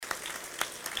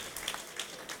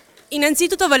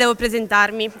Innanzitutto volevo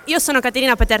presentarmi. Io sono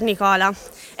Caterina Paternicola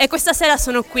e questa sera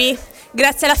sono qui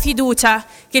grazie alla fiducia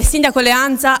che il sindaco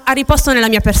Leanza ha riposto nella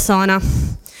mia persona.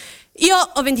 Io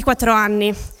ho 24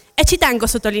 anni e ci tengo a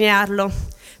sottolinearlo,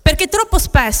 perché troppo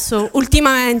spesso,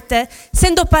 ultimamente,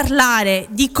 sento parlare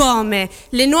di come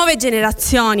le nuove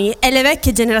generazioni e le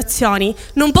vecchie generazioni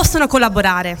non possono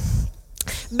collaborare.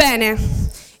 Bene,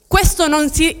 questo non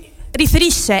si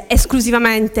riferisce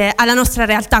esclusivamente alla nostra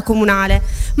realtà comunale,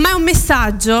 ma è un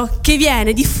messaggio che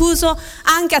viene diffuso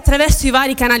anche attraverso i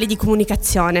vari canali di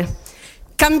comunicazione.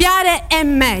 Cambiare è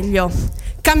meglio,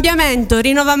 cambiamento,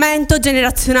 rinnovamento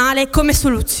generazionale come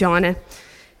soluzione.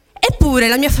 Eppure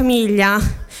la mia famiglia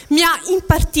mi ha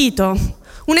impartito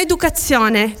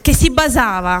un'educazione che si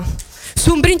basava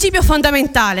su un principio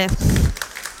fondamentale: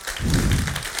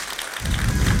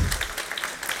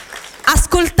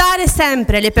 ascoltare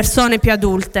sempre le persone più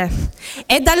adulte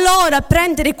e da loro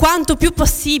apprendere quanto più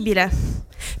possibile,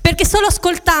 perché solo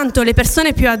ascoltando le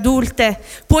persone più adulte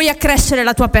puoi accrescere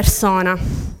la tua persona.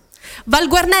 Val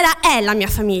Guarnera è la mia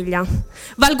famiglia,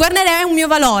 Val Guarnera è un mio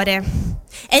valore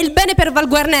e il bene per Val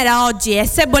Guarnera oggi è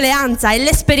Sebo Leanza e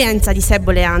l'esperienza di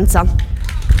Sebo Leanza.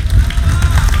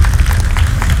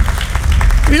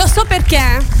 Lo so perché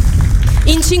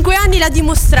in 5 anni l'ha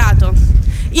dimostrato.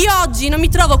 Io oggi non mi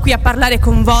trovo qui a parlare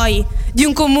con voi di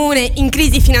un comune in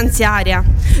crisi finanziaria,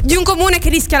 di un comune che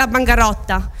rischia la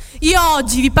bancarotta. Io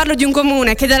oggi vi parlo di un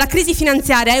comune che dalla crisi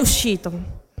finanziaria è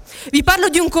uscito. Vi parlo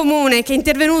di un comune che è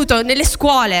intervenuto nelle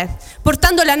scuole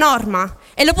portando la norma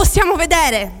e lo possiamo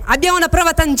vedere. Abbiamo una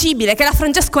prova tangibile che è la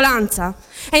Francesco Lanza.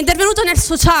 È intervenuto nel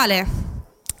sociale.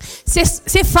 Si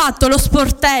è fatto lo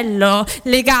sportello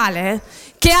legale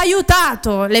che ha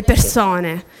aiutato le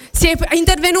persone. Si è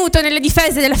intervenuto nelle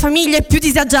difese delle famiglie più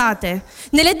disagiate,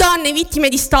 nelle donne vittime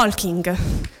di stalking.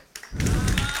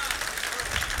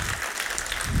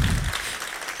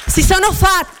 Si sono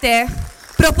fatte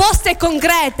proposte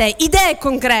concrete, idee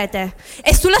concrete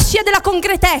e sulla scia della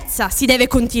concretezza si deve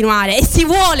continuare e si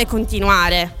vuole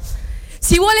continuare.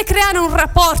 Si vuole creare un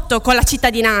rapporto con la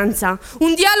cittadinanza,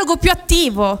 un dialogo più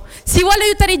attivo, si vuole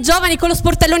aiutare i giovani con lo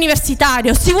sportello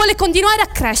universitario, si vuole continuare a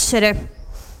crescere.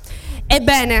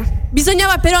 Ebbene,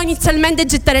 bisognava però inizialmente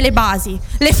gettare le basi,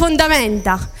 le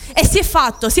fondamenta, e si è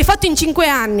fatto in 5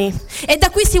 anni e da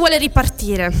qui si vuole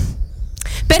ripartire.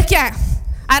 Perché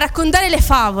a raccontare le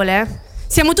favole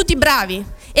siamo tutti bravi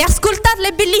e ascoltarle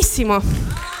è bellissimo.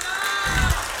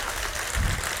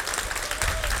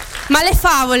 Ma le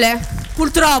favole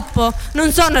purtroppo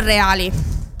non sono reali.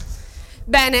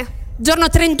 Bene, giorno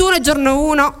 31 e giorno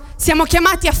 1 siamo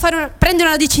chiamati a prendere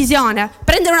una decisione,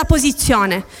 prendere una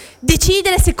posizione,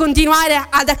 decidere se continuare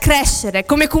ad accrescere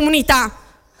come comunità,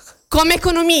 come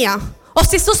economia o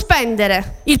se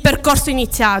sospendere il percorso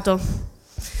iniziato.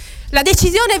 La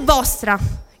decisione è vostra.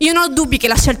 Io non ho dubbi che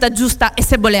la scelta giusta è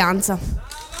Sebo Leanza.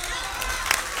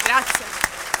 Grazie.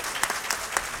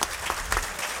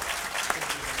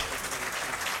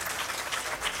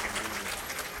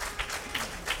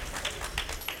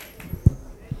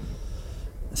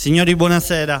 Signori,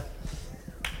 buonasera.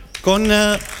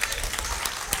 Con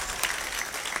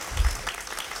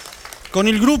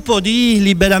il gruppo di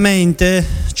Liberamente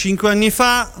 5 anni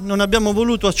fa non abbiamo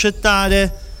voluto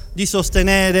accettare di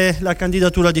sostenere la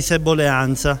candidatura di Sebo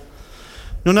Leanza.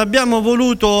 Non abbiamo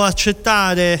voluto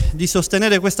accettare di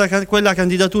sostenere quella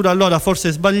candidatura, allora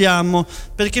forse sbagliammo,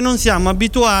 perché non siamo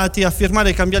abituati a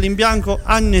firmare cambiali in bianco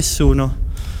a nessuno.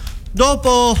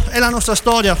 Dopo, è la nostra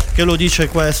storia che lo dice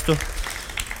questo.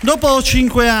 Dopo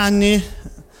 5 anni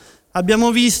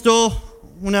abbiamo visto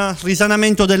un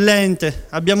risanamento dell'ente,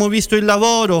 abbiamo visto il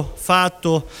lavoro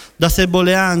fatto da Sebo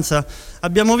Leanza,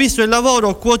 abbiamo visto il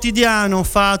lavoro quotidiano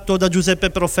fatto da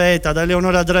Giuseppe Profeta, da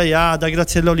Eleonora Draià, da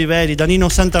Graziella Oliveri, da Nino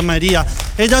Santamaria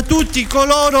e da tutti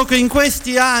coloro che in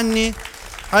questi anni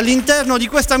all'interno di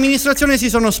questa amministrazione si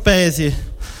sono spesi.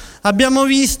 Abbiamo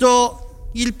visto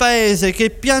il paese che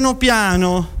piano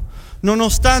piano,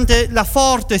 nonostante la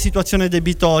forte situazione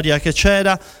debitoria che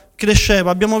c'era, cresceva.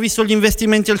 Abbiamo visto gli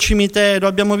investimenti al cimitero,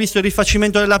 abbiamo visto il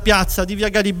rifacimento della piazza di via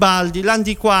Garibaldi,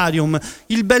 l'antiquarium,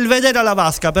 il belvedere alla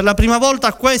Vasca. Per la prima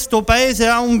volta questo paese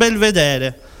ha un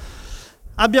belvedere.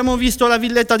 Abbiamo visto la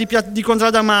villetta di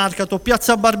Contrada Marcato,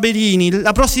 piazza Barberini.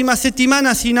 La prossima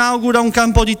settimana si inaugura un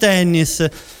campo di tennis.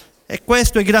 E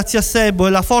questo è grazie a Sebo e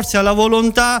alla forza e alla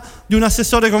volontà di un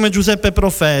assessore come Giuseppe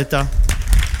Profeta.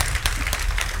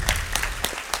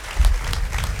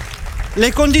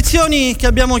 Le condizioni che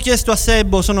abbiamo chiesto a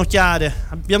Sebo sono chiare.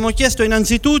 Abbiamo chiesto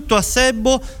innanzitutto a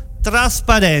Sebo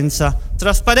trasparenza.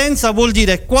 Trasparenza vuol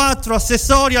dire 4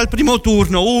 assessori al primo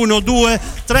turno, 1, 2,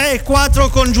 3 e 4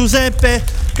 con Giuseppe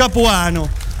Capuano.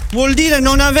 vuol dire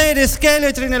non avere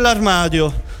scheletri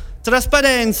nell'armadio.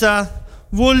 Trasparenza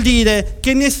vuol dire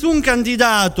che nessun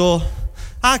candidato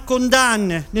ha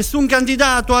condanne, nessun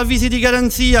candidato ha avvisi di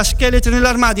garanzia, scheletri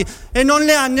nell'armadio, e non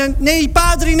le ha né i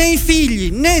padri né i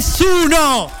figli,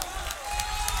 nessuno!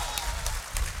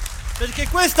 Perché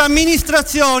questa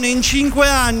amministrazione in 5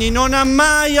 anni non ha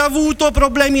mai avuto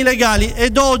problemi legali,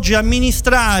 ed oggi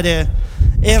amministrare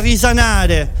e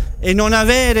risanare e non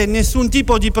avere nessun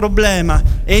tipo di problema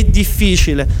è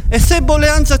difficile. E Sebo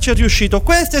Leanza ci è riuscito.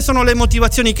 Queste sono le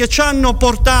motivazioni che ci hanno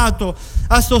portato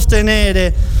a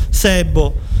sostenere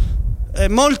Sebo.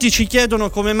 Molti ci chiedono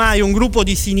come mai un gruppo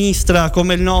di sinistra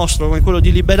come il nostro, come quello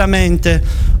di Liberamente,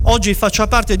 oggi faccia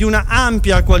parte di una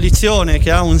ampia coalizione che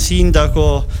ha un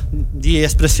sindaco di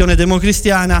espressione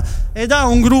democristiana ed ha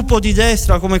un gruppo di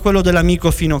destra come quello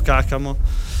dell'amico Fino Caccamo.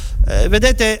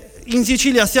 Vedete, in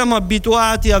Sicilia siamo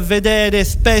abituati a vedere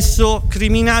spesso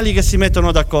criminali che si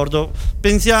mettono d'accordo.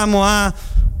 Pensiamo a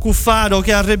Cuffaro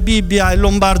che ha Re Bibbia e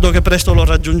Lombardo che presto lo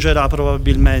raggiungerà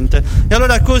probabilmente. E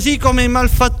allora, così come i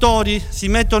malfattori si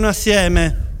mettono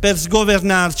assieme per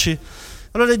sgovernarci,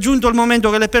 allora è giunto il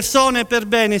momento che le persone per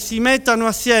bene si mettano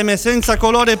assieme senza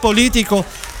colore politico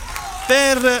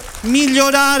per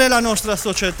migliorare la nostra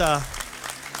società.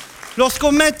 Lo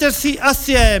scommettersi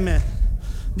assieme.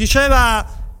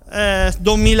 Diceva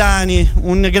Don Milani,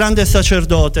 un grande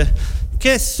sacerdote,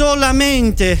 che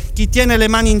solamente chi tiene le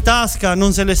mani in tasca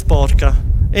non se le sporca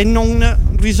e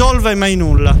non risolve mai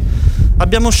nulla.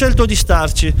 Abbiamo scelto di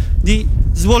starci, di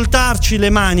svoltarci le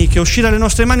maniche, uscire dalle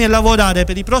nostre mani e lavorare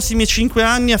per i prossimi 5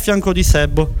 anni a fianco di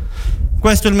Sebo.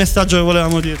 Questo è il messaggio che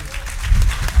volevamo dire.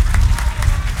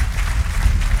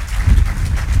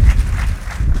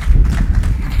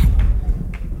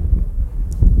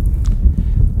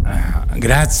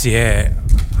 Grazie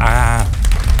a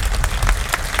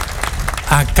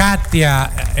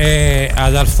Katia e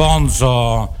ad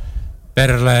Alfonso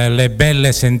per le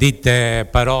belle sentite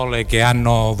parole che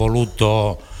hanno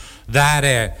voluto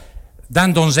dare,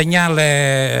 dando un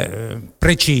segnale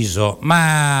preciso,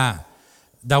 ma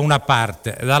da una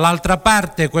parte. Dall'altra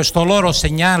parte questo loro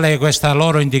segnale, questa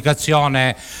loro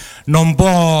indicazione non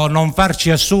può non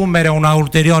farci assumere una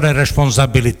ulteriore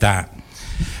responsabilità.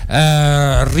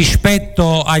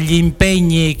 Rispetto agli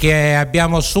impegni che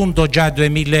abbiamo assunto già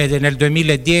nel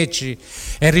 2010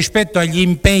 e rispetto agli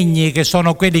impegni che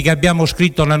sono quelli che abbiamo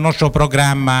scritto nel nostro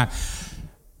programma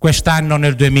quest'anno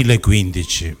nel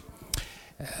 2015.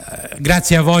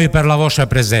 Grazie a voi per la vostra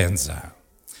presenza.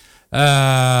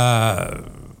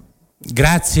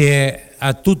 Grazie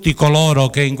a tutti coloro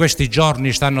che in questi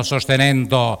giorni stanno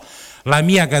sostenendo la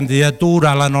mia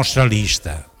candidatura alla nostra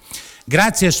lista.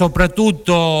 Grazie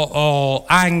soprattutto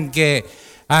anche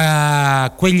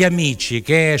a quegli amici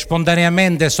che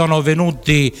spontaneamente sono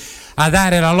venuti a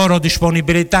dare la loro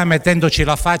disponibilità mettendoci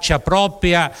la faccia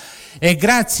propria, e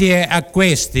grazie a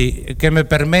questi che mi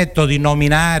permetto di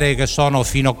nominare, che sono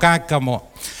Fino Caccamo,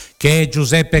 che è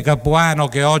Giuseppe Capuano,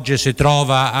 che oggi si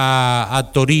trova a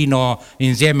Torino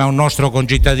insieme a un nostro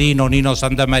concittadino, Nino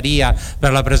Santamaria,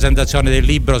 per la presentazione del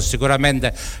libro.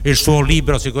 Sicuramente il suo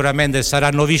libro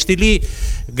saranno visti lì.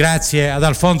 Grazie ad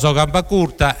Alfonso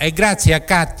Campacurta e grazie a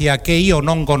Katia, che io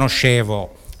non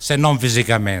conoscevo se non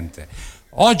fisicamente.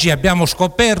 Oggi abbiamo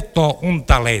scoperto un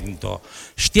talento,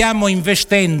 stiamo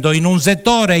investendo in un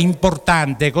settore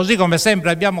importante, così come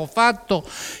sempre abbiamo fatto,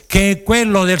 che è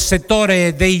quello del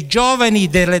settore dei giovani,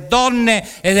 delle donne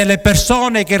e delle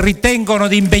persone che ritengono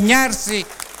di impegnarsi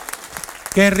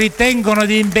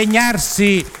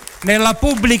nella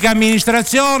pubblica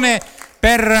amministrazione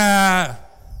per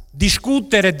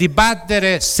discutere,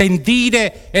 dibattere,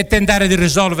 sentire e tentare di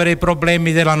risolvere i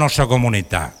problemi della nostra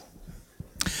comunità.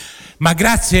 Ma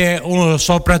grazie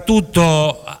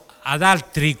soprattutto ad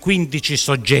altri 15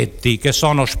 soggetti che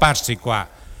sono sparsi qua,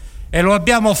 e lo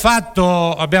abbiamo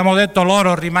fatto, abbiamo detto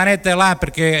loro rimanete là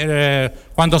perché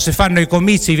quando si fanno i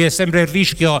comizi vi è sempre il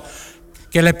rischio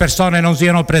che le persone non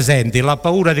siano presenti, la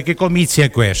paura di che comizi è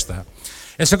questa.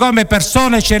 E siccome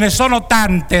persone ce ne sono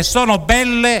tante, sono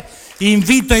belle,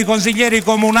 invito i consiglieri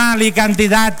comunali, i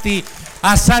candidati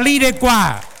a salire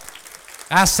qua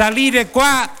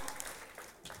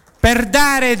per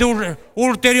dare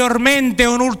ulteriormente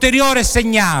un ulteriore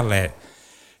segnale,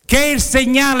 che è il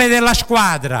segnale della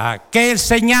squadra, che è il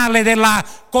segnale della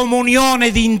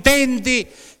comunione di intenti,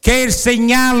 che è il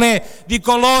segnale di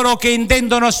coloro che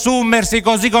intendono assumersi,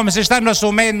 così come si stanno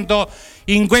assumendo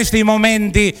in questi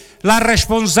momenti, la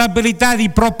responsabilità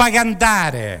di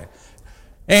propagandare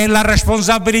e la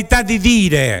responsabilità di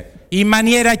dire in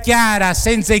maniera chiara,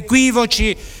 senza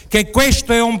equivoci, che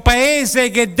questo è un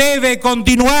paese che deve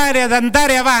continuare ad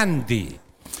andare avanti.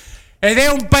 ed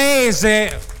è un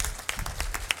paese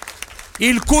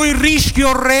il cui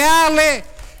rischio reale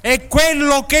è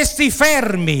quello che si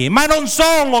fermi, ma non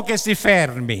solo che si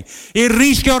fermi, il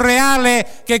rischio reale è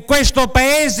che questo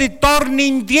paese torni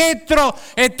indietro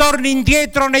e torni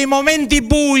indietro nei momenti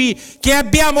bui che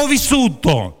abbiamo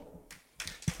vissuto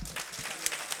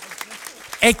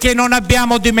e che non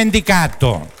abbiamo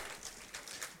dimenticato.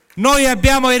 Noi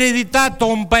abbiamo ereditato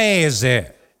un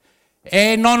paese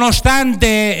e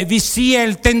nonostante vi sia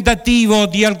il tentativo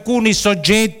di alcuni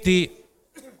soggetti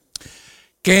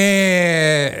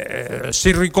che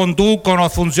si riconducono a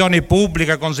funzioni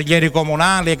pubbliche, consiglieri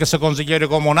comunali, ex consiglieri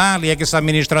comunali, ex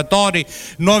amministratori,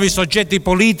 nuovi soggetti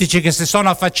politici che si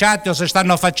sono affacciati o si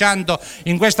stanno affacciando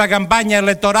in questa campagna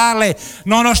elettorale,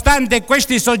 nonostante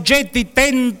questi soggetti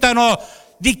tentano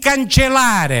di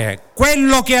cancellare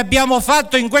quello che abbiamo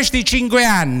fatto in questi 5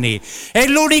 anni, e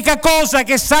l'unica cosa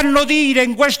che sanno dire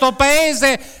in questo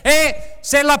paese è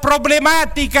se la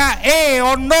problematica è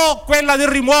o no quella di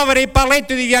rimuovere i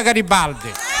paletti di via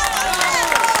Garibaldi.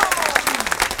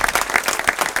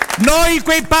 Noi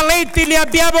quei paletti li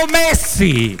abbiamo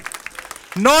messi.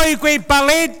 Noi quei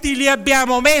paletti li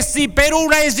abbiamo messi per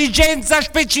una esigenza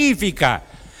specifica,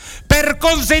 per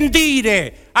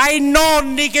consentire ai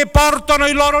nonni che portano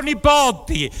i loro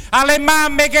nipoti, alle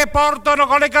mamme che portano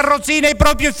con le carrozzine i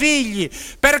propri figli,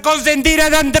 per consentire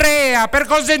ad Andrea, per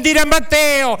consentire a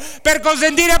Matteo, per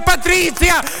consentire a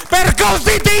Patrizia, per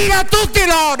consentire a tutti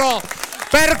loro,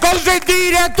 per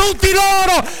consentire a tutti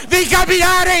loro di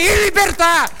camminare in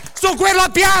libertà su quella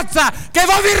piazza che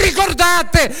voi vi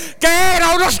ricordate che era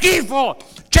uno schifo,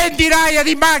 centinaia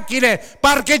di macchine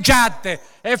parcheggiate,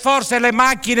 e forse le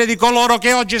macchine di coloro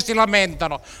che oggi si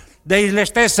lamentano, delle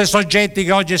stesse soggetti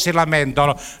che oggi si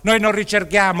lamentano. Noi non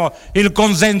ricerchiamo il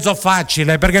consenso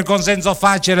facile, perché il consenso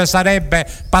facile sarebbe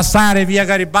passare via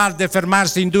Garibaldi e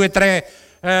fermarsi in 2 o 3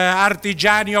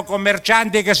 artigiani o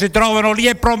commercianti che si trovano lì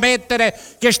e promettere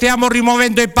che stiamo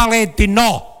rimuovendo i paletti.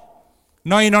 No!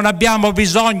 Noi non abbiamo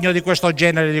bisogno di questo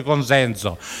genere di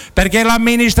consenso, perché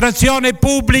l'amministrazione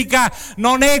pubblica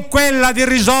non è quella di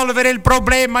risolvere il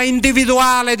problema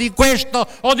individuale di questo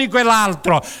o di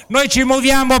quell'altro. Noi ci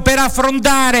muoviamo per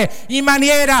affrontare in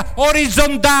maniera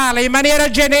orizzontale, in maniera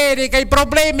generica i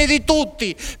problemi di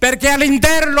tutti, perché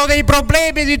all'interno dei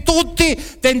problemi di tutti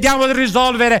tentiamo di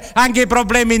risolvere anche i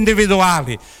problemi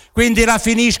individuali. Quindi la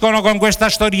finiscono con questa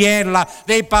storiella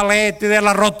dei paletti,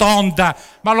 della rotonda.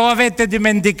 Ma lo avete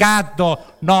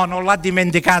dimenticato? No, non l'ha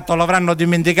dimenticato, lo avranno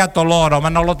dimenticato loro, ma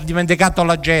non l'ha dimenticato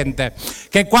la gente,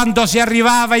 che quando si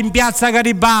arrivava in piazza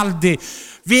Garibaldi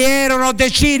vi erano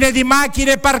decine di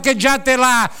macchine parcheggiate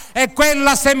là, e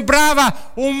quella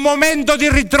sembrava un momento di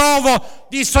ritrovo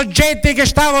di soggetti che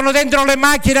stavano dentro le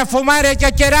macchine a fumare e a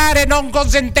chiacchierare, non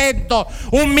consentendo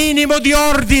un minimo di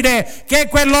ordine, che è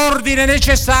quell'ordine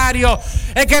necessario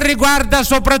e che riguarda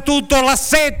soprattutto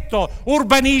l'assetto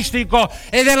urbanistico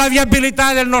e della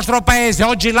viabilità del nostro paese.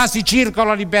 Oggi là si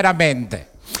circola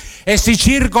liberamente e si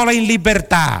circola in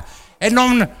libertà,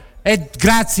 e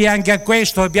grazie anche a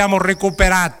questo abbiamo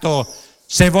recuperato,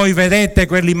 se voi vedete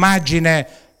quell'immagine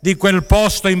di quel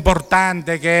posto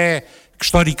importante che è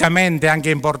storicamente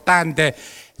anche importante,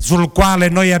 sul quale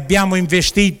noi abbiamo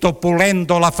investito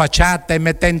pulendo la facciata e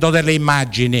mettendo delle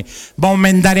immagini,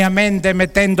 momentaneamente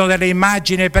mettendo delle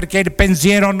immagini, perché il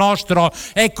pensiero nostro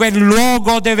è quel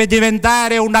luogo deve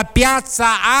diventare una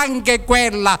piazza, anche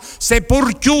quella,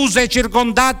 seppur chiusa e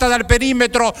circondata dal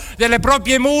perimetro delle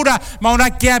proprie mura, ma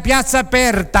una piazza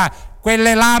aperta.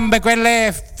 Quelle lampe,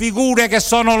 quelle figure che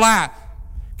sono là,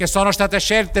 che sono state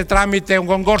scelte tramite un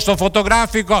concorso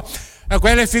fotografico,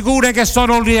 quelle figure che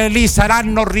sono lì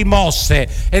saranno rimosse,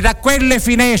 e da quelle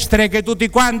finestre che tutti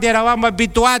quanti eravamo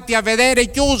abituati a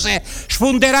vedere chiuse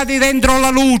spunterà di dentro la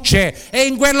luce, e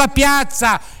in quella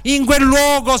piazza, in quel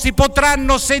luogo si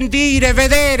potranno sentire,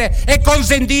 vedere e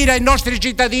consentire ai nostri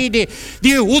cittadini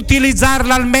di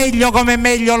utilizzarla al meglio, come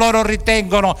meglio loro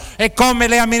ritengono, e come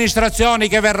le amministrazioni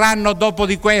che verranno dopo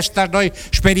di questa, noi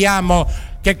speriamo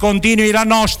che continui la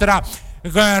nostra,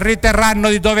 riterranno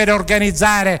di dover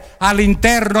organizzare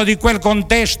all'interno di quel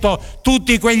contesto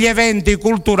tutti quegli eventi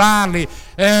culturali,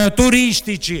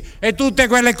 turistici e tutte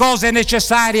quelle cose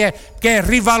necessarie che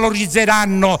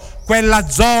rivalorizzeranno quella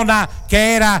zona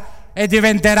che era e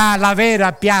diventerà la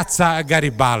vera piazza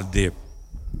Garibaldi.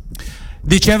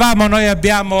 Dicevamo, noi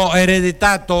abbiamo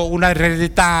ereditato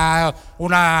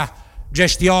una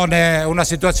gestione, una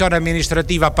situazione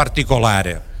amministrativa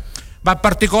particolare, ma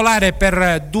particolare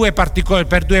per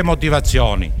due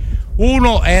motivazioni.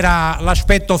 Uno era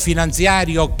l'aspetto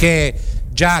finanziario, che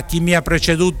già chi mi ha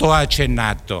preceduto ha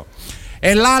accennato,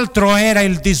 e l'altro era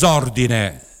il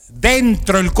disordine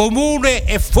dentro il comune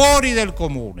e fuori del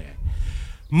comune.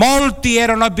 Molti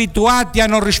erano abituati a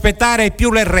non rispettare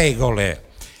più le regole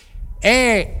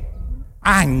e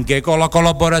anche con la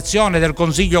collaborazione del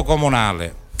Consiglio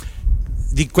Comunale,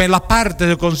 di quella parte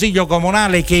del Consiglio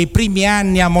Comunale che i primi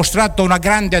anni ha mostrato una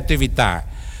grande attività,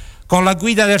 con la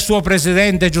guida del suo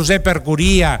presidente Giuseppe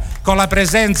Arcuria, con la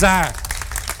presenza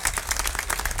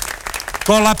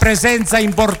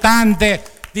importante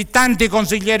di tanti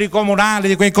consiglieri comunali,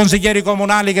 di quei consiglieri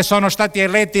comunali che sono stati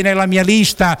eletti nella mia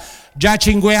lista già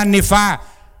 5 anni fa,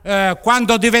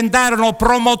 quando diventarono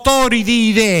promotori di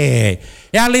idee,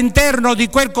 e all'interno di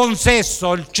quel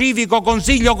consesso, il civico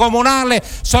consiglio comunale,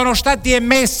 sono stati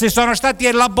emessi, sono stati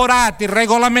elaborati,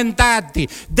 regolamentati,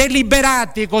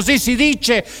 deliberati, così si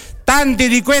dice, tanti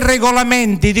di quei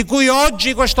regolamenti di cui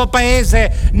oggi questo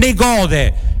paese ne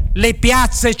gode, le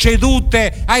piazze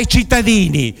cedute ai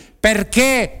cittadini,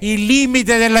 perché il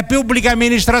limite della pubblica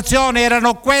amministrazione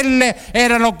erano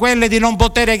quelle di non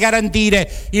poter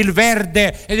garantire il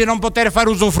verde e di non poter far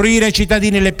usufruire ai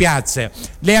cittadini le piazze.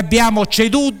 Le abbiamo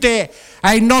cedute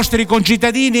ai nostri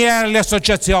concittadini e alle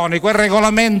associazioni. Quel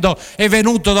regolamento è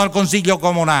venuto dal Consiglio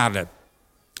Comunale.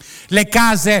 Le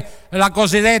case,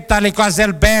 le case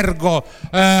albergo,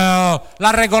 la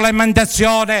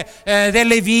regolamentazione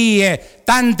delle vie,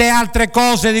 tante altre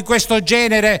cose di questo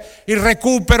genere, il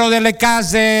recupero delle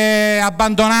case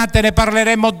abbandonate, ne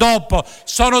parleremo dopo,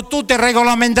 sono tutte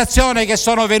regolamentazioni che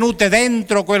sono venute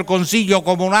dentro quel Consiglio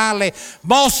Comunale,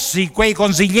 mossi quei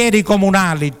consiglieri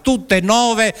comunali, tutte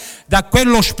 9, da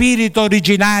quello spirito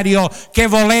originario che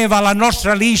voleva la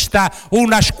nostra lista,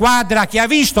 una squadra che ha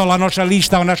visto la nostra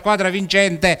lista una squadra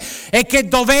vincente e che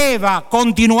doveva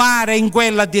continuare in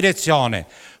quella direzione.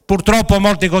 Purtroppo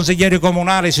molti consiglieri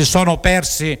comunali si sono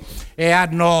persi e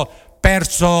hanno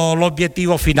perso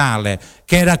l'obiettivo finale,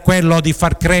 che era quello di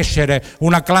far crescere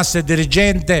una classe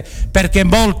dirigente, perché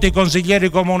molti consiglieri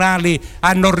comunali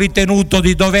hanno ritenuto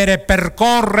di dover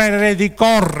percorrere di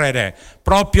correre,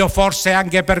 proprio forse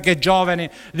anche perché giovani,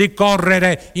 di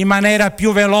correre in maniera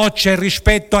più veloce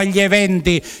rispetto agli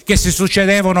eventi che si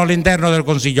succedevano all'interno del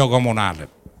Consiglio Comunale.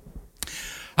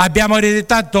 Abbiamo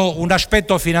ereditato un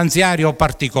aspetto finanziario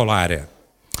particolare.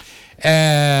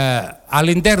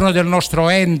 All'interno del nostro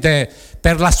ente,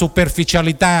 per la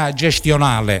superficialità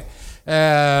gestionale,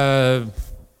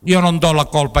 io non do la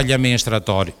colpa agli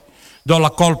amministratori, do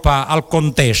la colpa al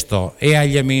contesto e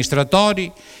agli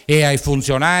amministratori e ai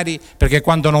funzionari, perché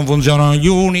quando non funzionano gli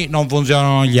uni non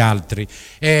funzionano gli altri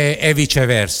e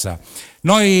viceversa.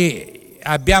 Noi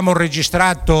abbiamo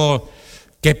registrato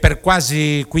che per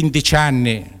quasi 15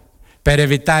 anni, per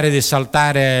evitare di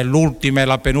saltare l'ultima e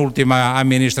la penultima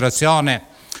amministrazione,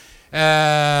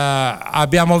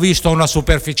 abbiamo visto una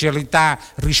superficialità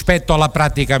rispetto alla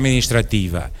pratica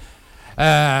amministrativa.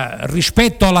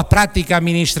 Rispetto alla pratica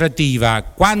amministrativa,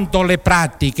 quando le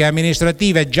pratiche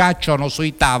amministrative giacciono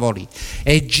sui tavoli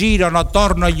e girano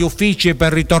attorno agli uffici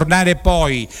per ritornare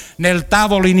poi nel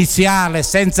tavolo iniziale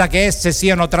senza che esse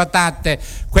siano trattate,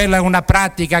 quella è una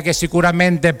pratica che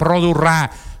sicuramente produrrà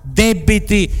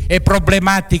debiti e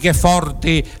problematiche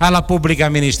forti alla pubblica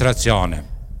amministrazione.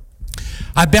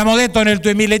 Abbiamo detto nel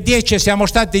 2010 e siamo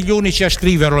stati gli unici a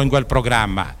scriverlo in quel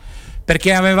programma,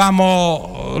 perché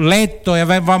avevamo letto e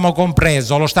avevamo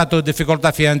compreso lo stato di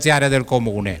difficoltà finanziaria del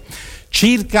comune,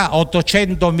 circa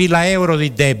 800.000 euro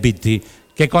di debiti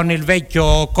che con il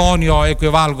vecchio conio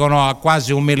equivalgono a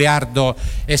quasi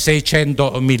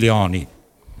 1.600.000.000.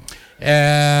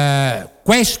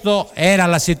 Questa era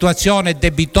la situazione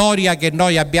debitoria che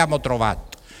noi abbiamo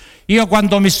trovato. Io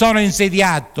quando mi sono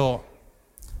insediato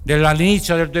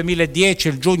all'inizio del 2010,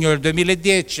 il giugno del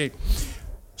 2010,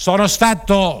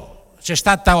 c'è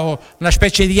stata una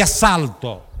specie di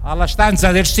assalto alla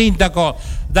stanza del sindaco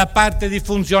da parte di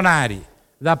funzionari,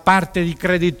 da parte di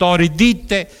creditori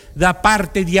ditte, da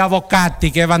parte di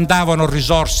avvocati che mandavano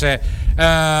risorse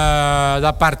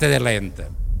da parte dell'ente.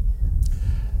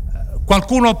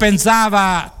 Qualcuno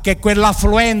pensava che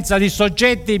quell'affluenza di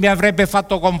soggetti mi avrebbe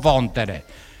fatto confondere.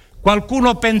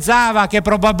 Qualcuno pensava che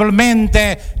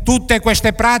probabilmente tutte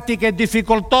queste pratiche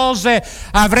difficoltose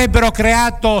avrebbero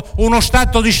creato uno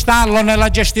stato di stallo nella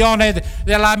gestione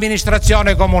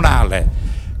dell'amministrazione comunale.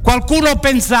 Qualcuno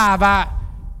pensava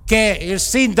che il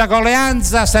sindaco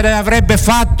Leanza avrebbe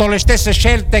fatto le stesse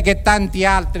scelte che tanti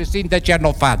altri sindaci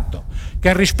hanno fatto,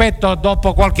 che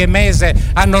dopo qualche mese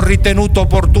hanno ritenuto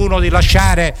opportuno di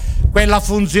lasciare quella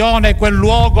funzione, quel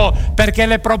luogo, perché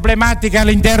le problematiche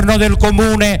all'interno del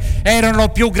comune erano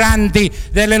più grandi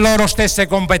delle loro stesse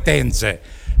competenze.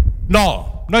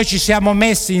 No, noi ci siamo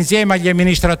messi insieme agli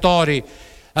amministratori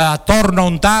attorno a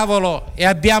un tavolo e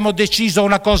abbiamo deciso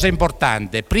una cosa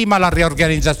importante: prima la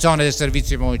riorganizzazione dei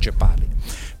servizi municipali,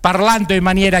 parlando in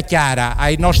maniera chiara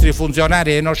ai nostri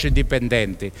funzionari e ai nostri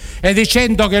dipendenti e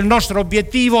dicendo che il nostro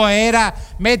obiettivo era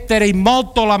mettere in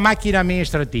moto la macchina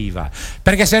amministrativa,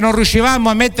 perché se non riuscivamo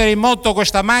a mettere in moto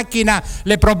questa macchina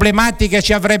le problematiche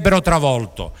ci avrebbero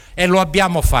travolto, e lo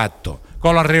abbiamo fatto.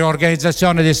 Con la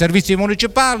riorganizzazione dei servizi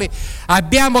municipali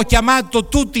abbiamo chiamato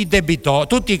tutti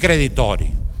i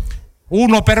creditori,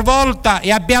 uno per volta,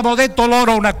 e abbiamo detto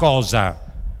loro una cosa: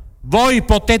 voi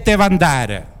potete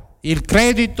vandare il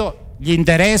credito, gli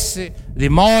interessi di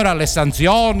mora, le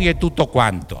sanzioni e tutto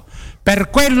quanto. Per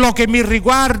quello che mi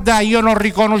riguarda, io non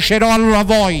riconoscerò a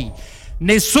voi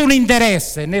nessun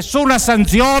interesse, nessuna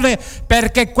sanzione,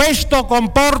 perché questo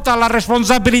comporta la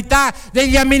responsabilità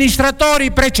degli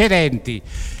amministratori precedenti.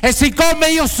 E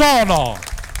siccome io sono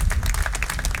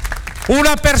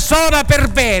una persona per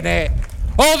bene,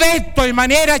 ho detto in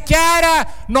maniera chiara: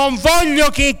 non voglio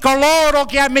che coloro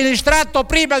che hanno amministrato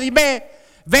prima di me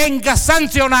venga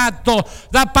sanzionato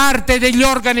da parte degli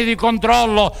organi di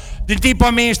controllo di tipo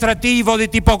amministrativo, di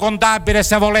tipo contabile,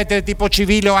 se volete di tipo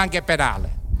civile o anche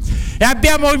penale. E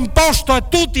abbiamo imposto a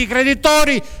tutti i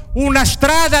creditori una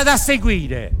strada da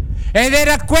seguire, ed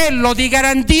era quello di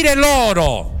garantire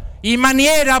loro in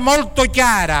maniera molto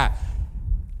chiara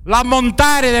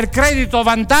l'ammontare del credito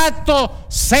vantato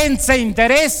senza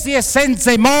interessi e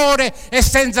senza more e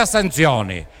senza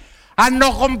sanzioni.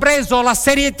 Hanno compreso la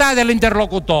serietà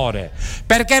dell'interlocutore,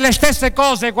 perché le stesse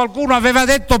cose qualcuno aveva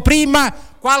detto prima,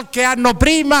 qualche anno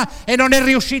prima, e non è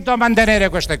riuscito a mantenere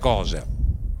queste cose.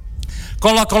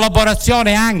 Con la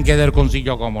collaborazione anche del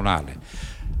Consiglio Comunale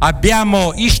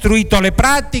abbiamo istruito le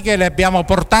pratiche, le abbiamo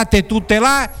portate tutte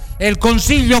là, e il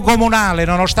Consiglio Comunale,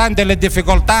 nonostante le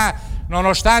difficoltà,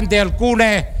 nonostante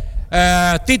alcune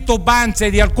titubanze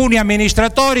di alcuni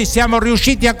amministratori, siamo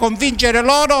riusciti a convincere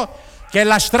loro che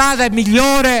la strada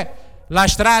migliore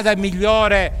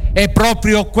è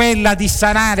proprio quella di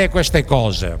sanare queste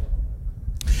cose.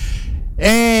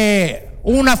 È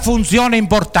una funzione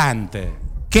importante,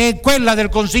 che è quella del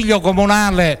Consiglio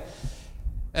Comunale,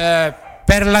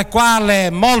 per la quale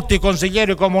molti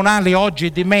consiglieri comunali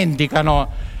oggi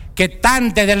dimenticano che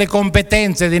tante delle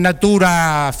competenze di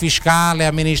natura fiscale,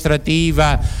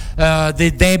 amministrativa,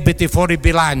 dei debiti fuori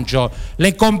bilancio,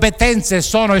 le competenze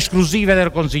sono esclusive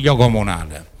del Consiglio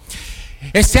Comunale.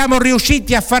 E siamo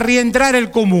riusciti a far rientrare il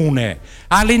Comune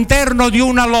all'interno di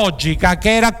una logica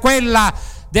che era quella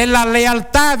della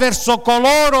lealtà verso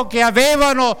coloro che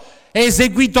avevano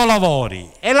eseguito lavori.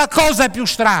 E la cosa più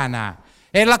strana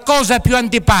e la cosa più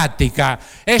antipatica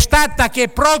è stata che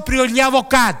proprio gli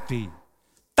avvocati,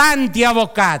 tanti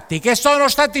avvocati che sono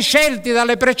stati scelti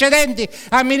dalle precedenti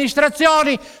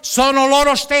amministrazioni, sono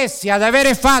loro stessi ad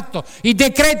avere fatto i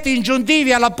decreti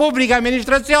ingiuntivi alla pubblica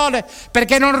amministrazione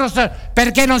perché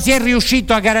non si è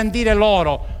riuscito a garantire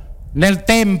loro nel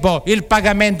tempo il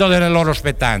pagamento delle loro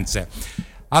spettanze.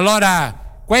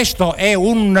 Allora, questo è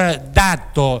un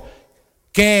dato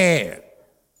che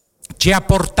ci ha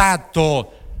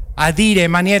portato a dire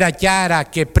in maniera chiara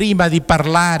che prima di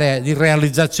parlare di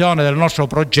realizzazione del nostro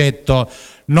progetto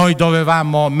noi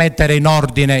dovevamo mettere in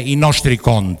ordine i nostri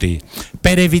conti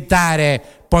per evitare,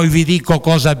 poi vi dico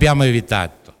cosa abbiamo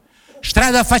evitato.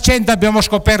 Strada facendo abbiamo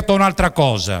scoperto un'altra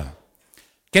cosa,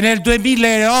 che nel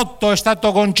 2008 è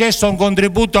stato concesso un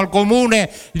contributo al Comune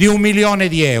di 1 milione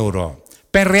di euro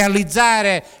per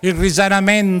realizzare il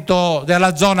risanamento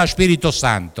della zona Spirito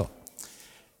Santo.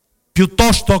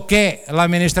 Piuttosto che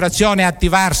l'amministrazione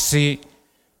attivarsi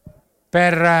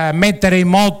per mettere in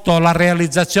moto la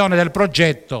realizzazione del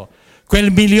progetto, quel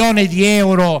 1 milione di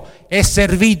euro è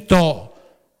servito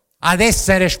ad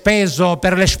essere speso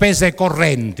per le spese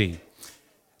correnti,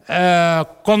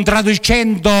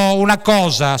 contraddicendo una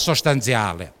cosa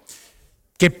sostanziale,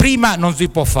 che prima non si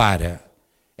può fare,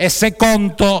 e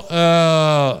secondo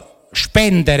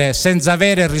spendere senza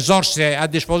avere risorse a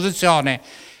disposizione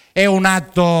è un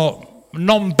atto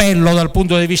non bello dal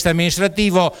punto di vista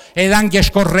amministrativo ed anche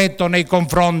scorretto nei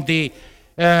confronti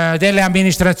delle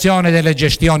amministrazioni e delle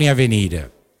gestioni a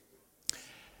venire.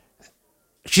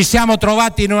 Ci siamo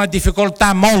trovati in una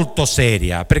difficoltà molto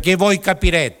seria, perché voi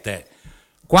capirete,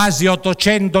 quasi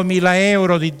 800.000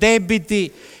 euro di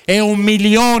debiti e 1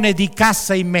 milione di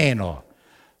cassa in meno.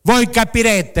 Voi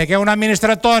capirete che un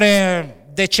amministratore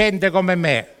decente come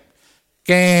me,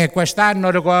 che quest'anno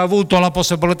ha avuto la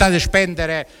possibilità di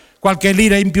spendere qualche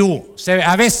lira in più, se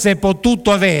avesse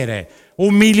potuto avere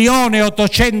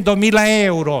 1.800.000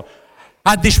 euro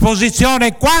a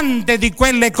disposizione, quante di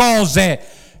quelle cose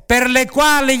per le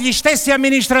quali gli stessi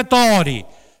amministratori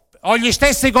o gli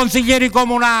stessi consiglieri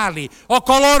comunali o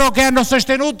coloro che hanno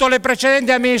sostenuto le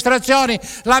precedenti amministrazioni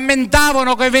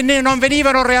lamentavano che non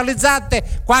venivano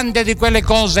realizzate, quante di quelle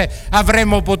cose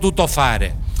avremmo potuto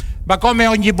fare. Ma come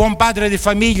ogni buon padre di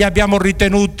famiglia abbiamo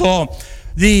ritenuto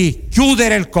di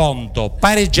chiudere il conto,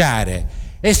 pareggiare,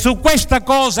 e su questa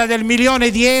cosa del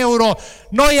 €1.000.000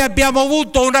 noi abbiamo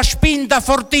avuto una spinta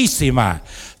fortissima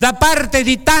da parte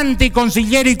di tanti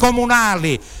consiglieri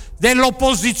comunali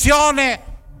dell'opposizione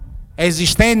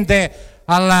esistente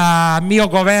al mio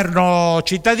governo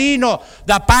cittadino,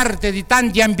 da parte di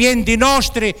tanti ambienti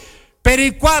nostri, per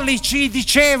i quali ci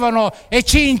dicevano e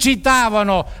ci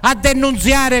incitavano a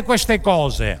denunziare queste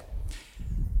cose.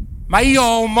 Ma io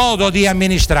ho un modo di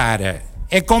amministrare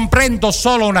e comprendo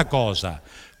solo una cosa: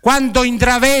 quando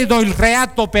intravedo il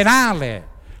reato penale,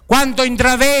 quando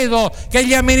intravedo che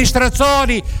gli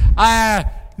amministratori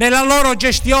nella loro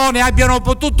gestione abbiano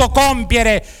potuto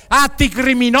compiere atti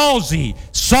criminosi,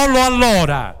 solo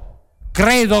allora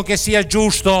credo che sia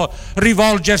giusto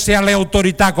rivolgersi alle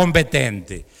autorità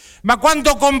competenti. Ma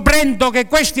quando comprendo che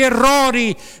questi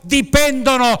errori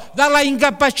dipendono dalla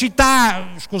incapacità,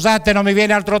 scusate non mi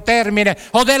viene altro termine,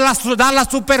 o dalla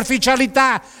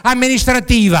superficialità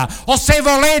amministrativa, o se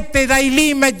volete dai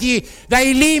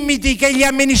limiti che gli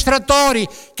amministratori,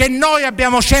 che noi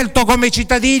abbiamo scelto come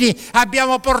cittadini,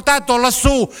 abbiamo portato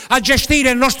lassù a gestire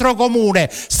il nostro comune,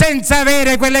 senza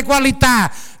avere quelle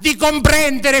qualità di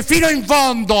comprendere fino in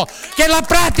fondo che la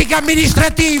pratica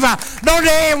amministrativa non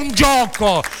è un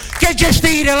gioco, che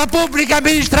gestire la pubblica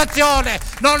amministrazione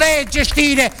non è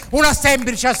gestire una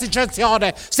semplice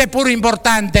associazione, seppur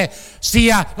importante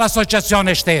sia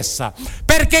l'associazione stessa,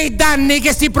 perché i danni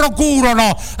che si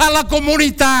procurano alla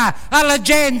comunità, alla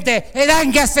gente ed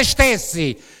anche a se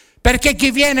stessi, perché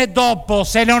chi viene dopo,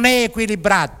 se non è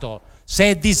equilibrato, se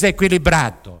è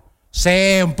disequilibrato, se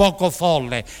è un poco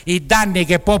folle, i danni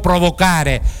che può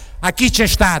provocare a chi c'è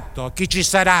stato, a chi ci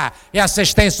sarà e a se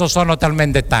stesso sono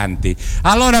talmente tanti.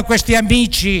 Allora questi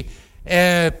amici,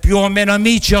 più o meno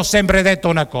amici, ho sempre detto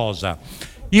una cosa: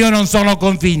 io non sono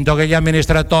convinto che gli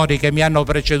amministratori che mi hanno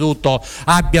preceduto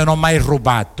abbiano mai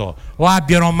rubato o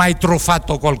abbiano mai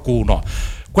truffato qualcuno.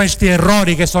 Questi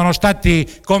errori che sono stati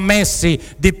commessi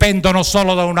dipendono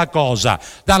solo da una cosa: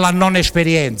 dalla non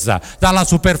esperienza, dalla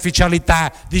superficialità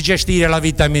di gestire la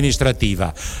vita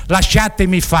amministrativa.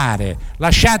 Lasciatemi fare,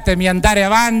 lasciatemi andare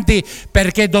avanti,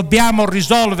 perché dobbiamo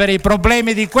risolvere i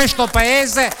problemi di questo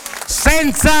Paese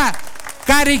senza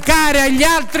caricare agli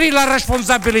altri la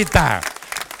responsabilità.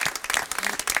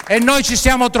 E noi ci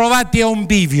siamo trovati a un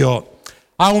bivio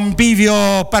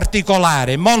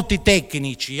particolare. Molti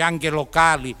tecnici, anche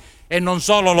locali e non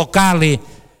solo locali,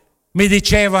 mi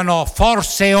dicevano: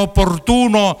 forse è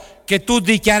opportuno che tu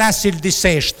dichiarassi il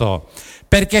dissesto,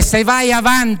 perché se vai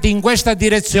avanti in questa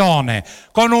direzione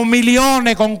con 1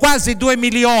 milione, con quasi 2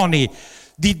 milioni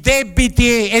di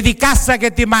debiti e di cassa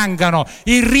che ti mancano,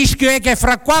 il rischio è che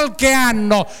fra qualche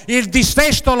anno il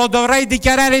dissesto lo dovrai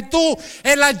dichiarare tu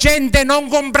e la gente non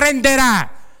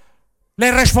comprenderà. Le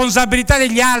responsabilità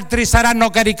degli altri saranno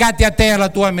caricate a te e alla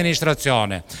tua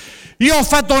amministrazione. Io ho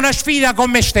fatto una sfida con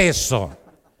me stesso.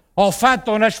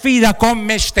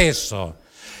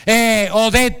 E ho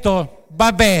detto: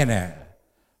 va bene,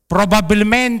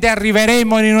 probabilmente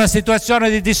arriveremo in una situazione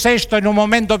di dissesto in un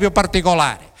momento più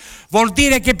particolare. Vuol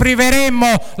dire che priveremmo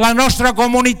la nostra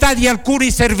comunità di alcuni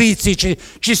servizi,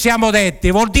 ci siamo detti.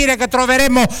 Vuol dire che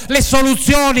troveremo le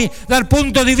soluzioni dal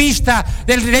punto di vista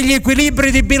degli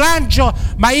equilibri di bilancio,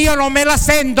 ma io non me la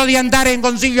sento di andare in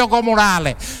consiglio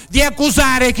comunale, di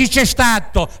accusare chi c'è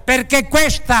stato, perché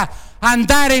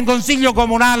andare in consiglio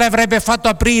comunale avrebbe fatto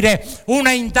aprire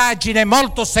una indagine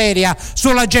molto seria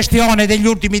sulla gestione degli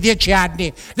ultimi 10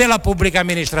 anni della pubblica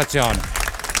amministrazione.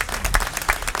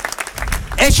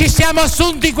 E ci siamo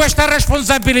assunti questa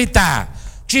responsabilità.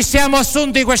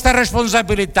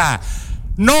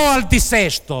 No al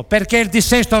dissesto, perché il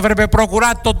dissesto avrebbe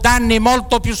procurato danni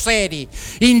molto più seri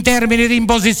in termini di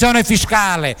imposizione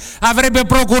fiscale, avrebbe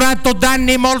procurato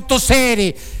danni molto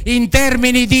seri in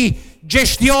termini di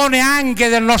gestione anche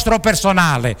del nostro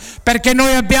personale, perché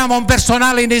noi abbiamo un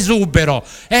personale in esubero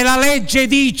e la legge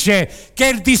dice che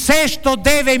il dissesto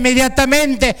deve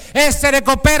immediatamente essere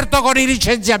coperto con i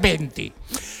licenziamenti.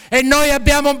 E noi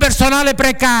abbiamo un personale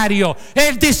precario e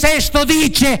il dissesto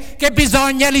dice che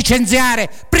bisogna licenziare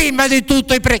prima di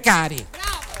tutto i precari.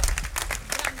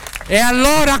 E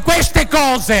allora queste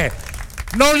cose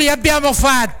non li abbiamo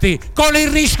fatti con il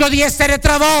rischio di essere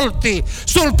travolti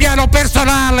sul piano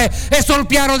personale e sul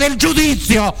piano del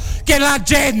giudizio che la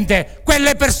gente,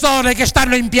 quelle persone che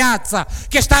stanno in piazza,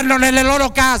 che stanno nelle loro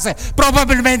case,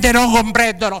 probabilmente non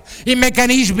comprendono i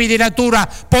meccanismi di natura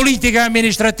politica e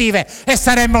amministrativa e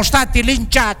saremmo stati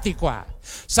linciati qua,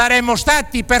 saremmo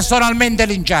stati personalmente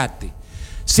linciati.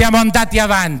 Siamo andati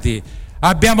avanti,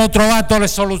 abbiamo trovato le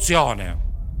soluzioni.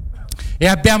 E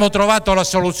abbiamo trovato la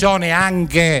soluzione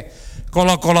anche con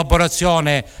la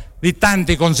collaborazione di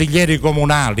tanti consiglieri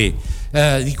comunali,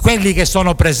 di quelli che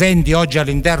sono presenti oggi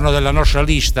all'interno della nostra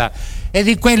lista e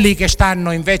di quelli che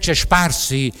stanno invece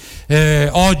sparsi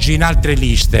oggi in altre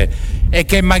liste e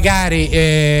che magari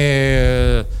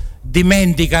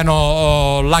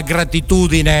dimenticano la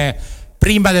gratitudine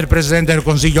prima del Presidente del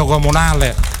Consiglio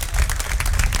Comunale,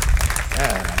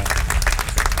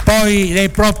 poi dei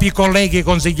propri colleghi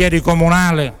consiglieri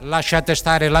comunali, lasciate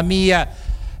stare la mia,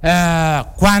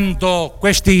 quanto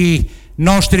questi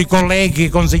nostri colleghi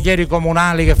consiglieri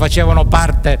comunali che facevano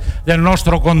parte del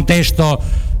nostro contesto,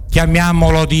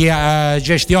 chiamiamolo di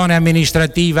gestione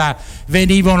amministrativa,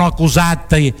 venivano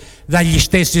accusati dagli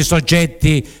stessi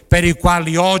soggetti per i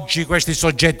quali oggi questi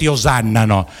soggetti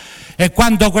osannano. E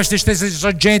quando questi stessi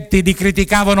soggetti li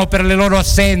criticavano per le loro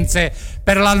assenze,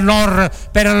 per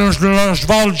lo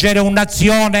svolgere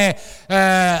un'azione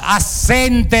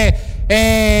assente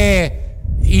e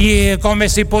come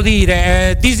si può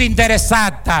dire,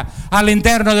 disinteressata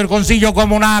all'interno del Consiglio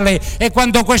Comunale, e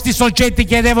quando questi soggetti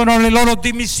chiedevano le loro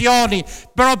dimissioni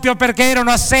proprio perché erano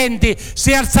assenti,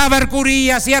 si alzava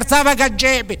Arcuria, si alzava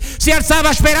Gaggebi, si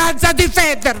alzava Speranza a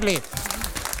difenderli.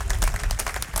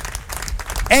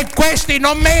 E questi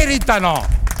non meritano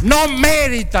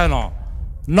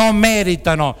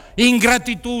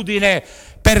ingratitudine,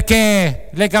 perché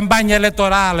le campagne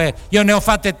elettorali, io ne ho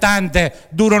fatte tante,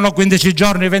 durano 15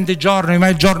 giorni, 20 giorni, ma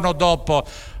il giorno dopo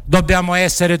dobbiamo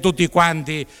essere tutti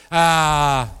quanti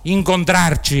a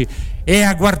incontrarci e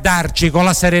a guardarci con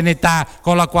la serenità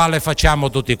con la quale facciamo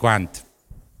tutti quanti.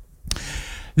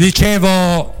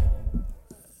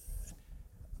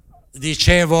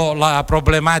 Dicevo la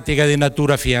problematica di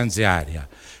natura finanziaria,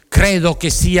 credo che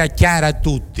sia chiara a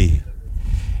tutti,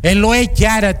 e lo è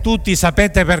chiara a tutti,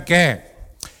 sapete perché?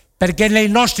 Perché nei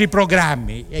nostri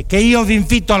programmi, che io vi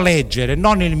invito a leggere,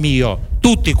 non il mio,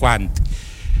 tutti quanti,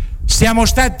 siamo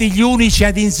stati gli unici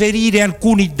ad inserire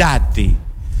alcuni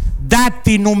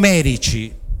dati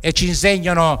numerici, e ci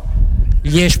insegnano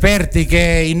gli esperti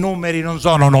che i numeri non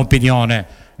sono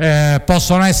un'opinione,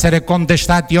 possono essere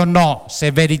contestati o no,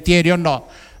 se veritieri o no,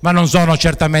 ma non sono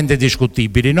certamente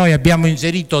discutibili. Noi abbiamo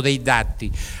inserito dei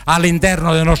dati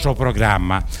all'interno del nostro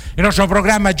programma. Il nostro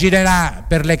programma girerà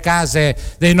per le case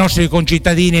dei nostri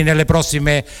concittadini nei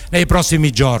prossimi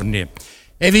giorni,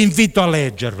 e vi invito a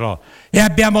leggerlo. E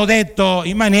abbiamo detto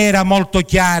in maniera molto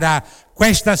chiara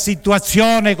questa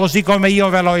situazione così come io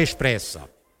ve l'ho espressa.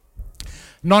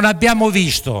 Non abbiamo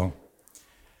visto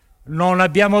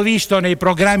nei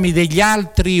programmi degli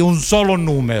altri un solo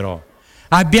numero.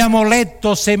 Abbiamo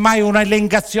letto semmai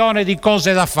un'elencazione di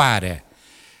cose da fare.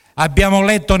 Abbiamo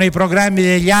letto nei programmi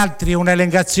degli altri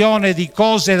un'elencazione di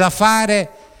cose da fare,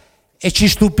 e ci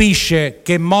stupisce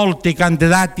che molti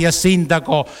candidati a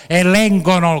sindaco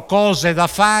elencano cose da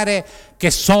fare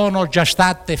che sono già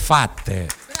state fatte.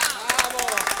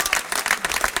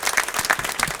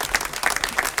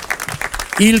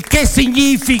 Il che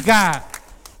significa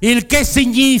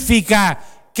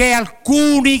che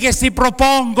alcuni che si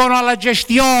propongono alla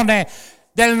gestione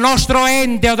del nostro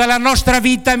ente o della nostra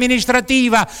vita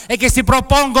amministrativa e che si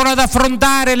propongono ad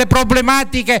affrontare le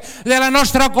problematiche della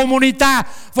nostra comunità,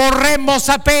 vorremmo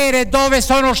sapere dove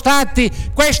sono stati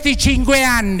questi 5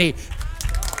 anni.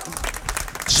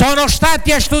 Sono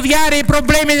stati a studiare i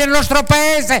problemi del nostro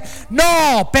paese?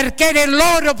 No, perché nei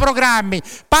loro programmi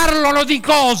parlano di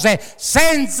cose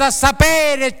senza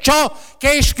sapere ciò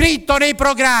che è scritto nei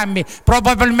programmi,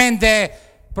 probabilmente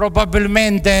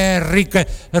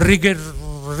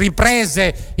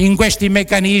riprese in questi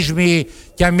meccanismi,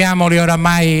 chiamiamoli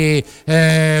oramai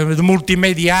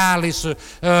multimediali,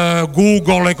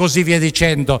 Google e così via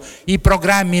dicendo. I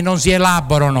programmi non si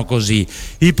elaborano così,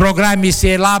 i programmi si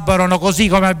elaborano così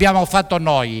come abbiamo fatto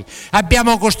noi.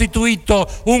 Abbiamo costituito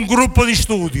un gruppo di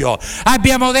studio,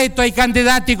 abbiamo detto ai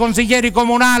candidati consiglieri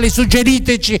comunali: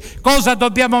 suggeriteci cosa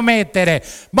dobbiamo mettere.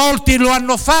 Molti lo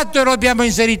hanno fatto e lo abbiamo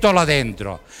inserito là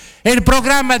dentro. E il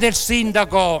programma del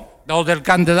sindaco o del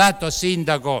candidato a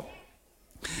sindaco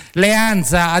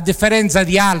Leanza, a differenza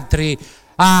di altri,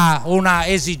 ha una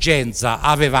esigenza,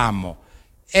 avevamo,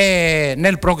 e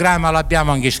nel programma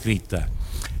l'abbiamo anche scritta.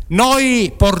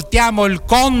 Noi portiamo il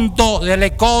conto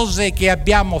delle cose che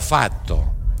abbiamo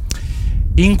fatto.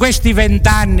 In questi 20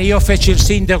 anni, io feci il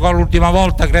sindaco l'ultima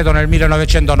volta, credo nel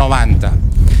 1990,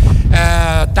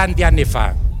 tanti anni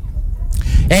fa,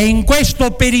 e in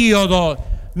questo periodo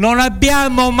non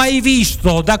abbiamo mai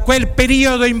visto, da quel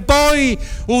periodo in poi,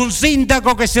 un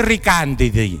sindaco che si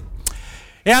ricandidi.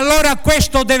 E allora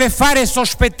questo deve fare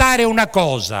sospettare una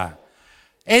cosa,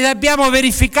 ed abbiamo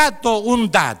verificato un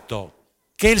dato,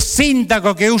 che il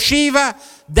sindaco che usciva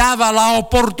dava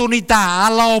l'opportunità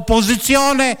alla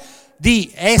opposizione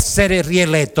di essere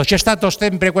rieletto. C'è stato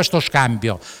sempre questo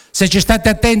scambio, se ci state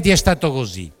attenti è stato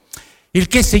così, il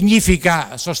che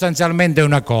significa sostanzialmente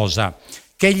una cosa,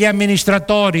 che gli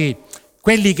amministratori,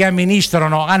 quelli che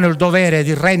amministrano, hanno il dovere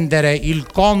di rendere il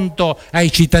conto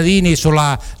ai cittadini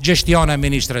sulla gestione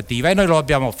amministrativa, e noi lo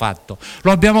abbiamo fatto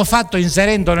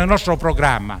inserendo nel nostro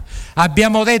programma,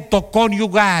 abbiamo detto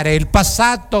coniugare il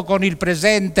passato con il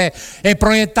presente e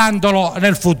proiettandolo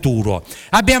nel futuro.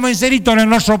 Abbiamo inserito nel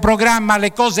nostro programma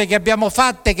le cose che abbiamo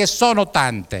fatte, che sono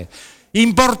tante,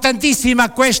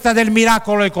 importantissima questa del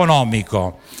miracolo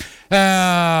economico,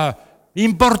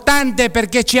 importante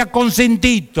perché ci ha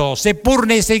consentito, seppur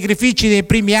nei sacrifici dei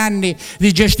primi anni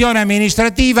di gestione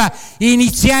amministrativa,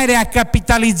 iniziare a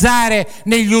capitalizzare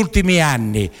negli ultimi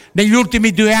anni. Negli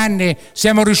ultimi 2 anni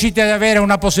siamo riusciti ad avere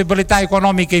una possibilità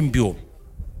economica in più,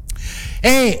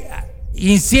 e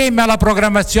insieme alla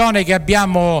programmazione che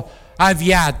abbiamo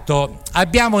avviato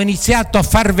abbiamo iniziato a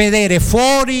far vedere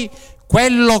fuori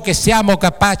quello che siamo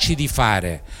capaci di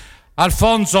fare.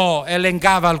 Alfonso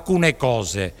elencava alcune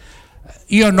cose.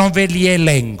 Io non ve li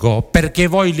elenco perché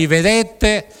voi li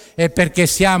vedete e perché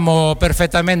siamo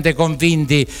perfettamente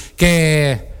convinti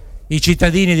che i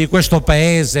cittadini di questo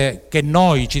paese, che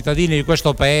noi cittadini di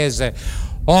questo paese,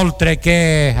 oltre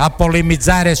che a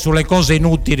polemizzare sulle cose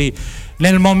inutili,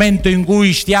 nel momento in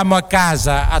cui stiamo a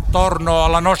casa, attorno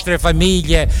alle nostre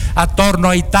famiglie, attorno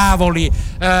ai tavoli,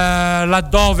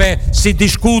 laddove si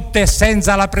discute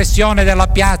senza la pressione della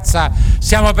piazza,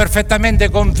 siamo perfettamente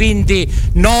convinti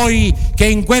noi che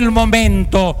in quel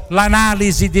momento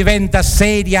l'analisi diventa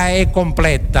seria e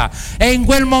completa, e in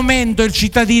quel momento il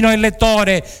cittadino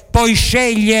elettore poi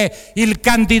sceglie il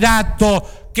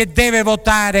candidato che deve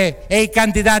votare e i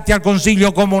candidati al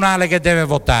Consiglio Comunale che deve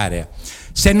votare.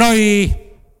 Se noi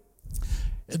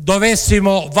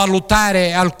dovessimo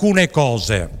valutare alcune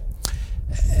cose,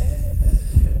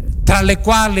 tra le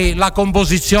quali la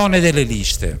composizione delle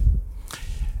liste,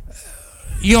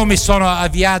 io mi sono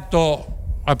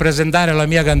avviato a presentare la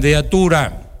mia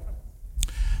candidatura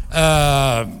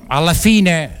alla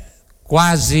fine,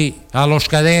 quasi allo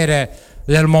scadere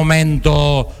del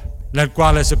momento nel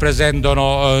quale si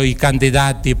presentano i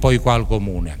candidati poi qua al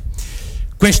comune.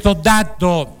 Questo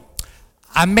dato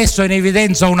ha messo in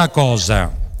evidenza una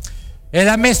cosa, ed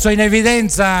ha messo in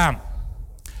evidenza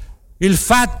il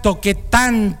fatto che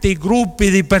tanti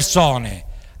gruppi di persone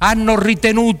hanno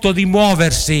ritenuto di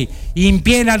muoversi in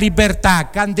piena libertà,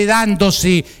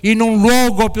 candidandosi in un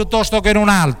luogo piuttosto che in un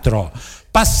altro,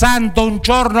 passando un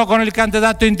giorno con il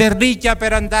candidato Internicchia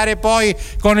per andare poi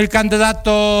con il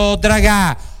candidato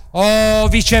Dragà o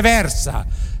viceversa.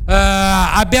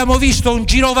 Abbiamo visto un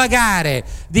girovagare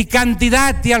di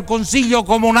candidati al Consiglio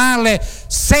Comunale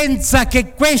senza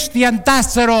che questi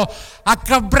andassero a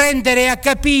comprendere e a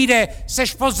capire se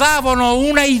sposavano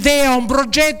una idea, un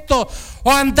progetto, o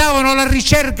andavano alla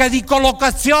ricerca di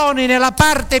collocazioni nella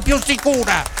parte più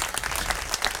sicura,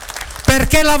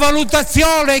 perché la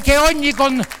valutazione che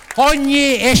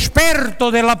ogni esperto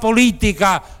della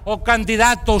politica o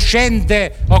candidato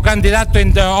uscente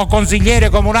o consigliere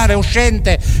comunale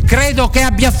uscente credo che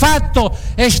abbia fatto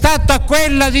è stata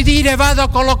quella di dire: vado a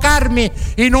collocarmi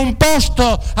in un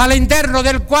posto all'interno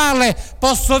del quale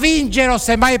posso vincere, o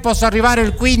semmai posso arrivare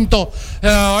il quinto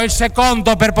o il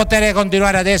secondo per poter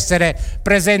continuare ad essere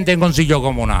presente in consiglio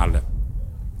comunale.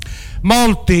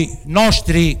 Molti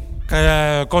nostri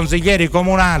consiglieri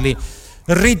comunali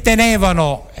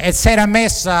ritenevano, e si era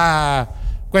messa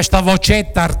questa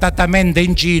vocetta artatamente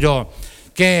in giro,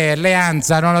 che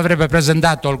Leanza non avrebbe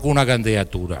presentato alcuna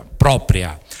candidatura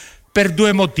propria, per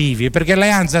 2 motivi: perché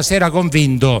Leanza si era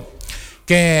convinto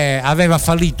che aveva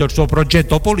fallito il suo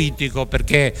progetto politico,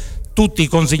 perché tutti i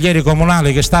consiglieri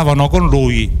comunali che stavano con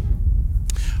lui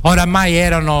oramai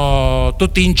erano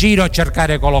tutti in giro a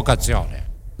cercare collocazione.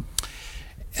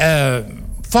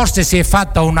 Forse si è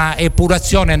fatta una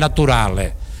epurazione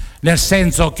naturale, nel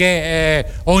senso che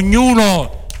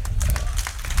ognuno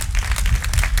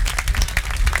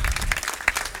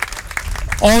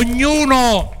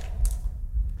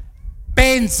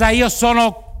pensa, io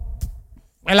sono,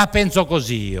 e la penso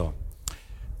così io,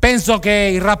 penso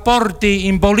che i rapporti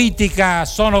in politica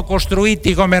sono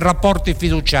costruiti come rapporti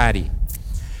fiduciari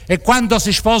e quando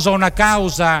si sposa una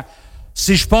causa,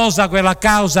 si sposa quella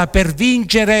causa per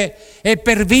vincere e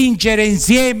per vincere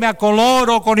insieme a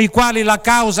coloro con i quali la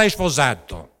causa è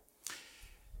sposato.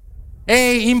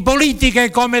 E in politica è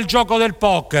come il gioco del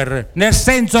poker, nel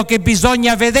senso che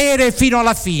bisogna vedere fino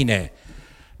alla fine,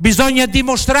 bisogna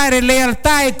dimostrare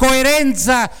lealtà e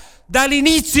coerenza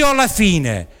dall'inizio alla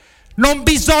fine. Non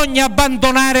bisogna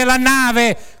abbandonare la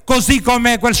nave così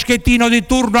come quel schettino di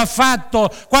turno ha fatto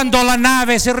quando la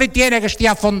nave si ritiene che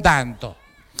stia affondando.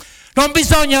 Non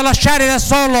bisogna lasciare da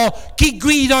solo chi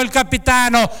guida o il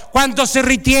capitano quando si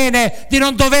ritiene di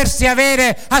non doversi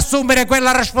assumere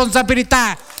quella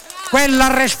responsabilità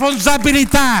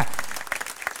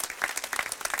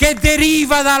che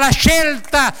deriva dalla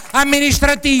scelta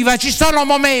amministrativa. Ci sono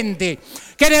momenti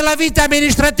che nella vita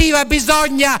amministrativa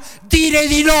bisogna dire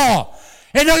di no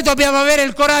e noi dobbiamo avere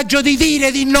il coraggio di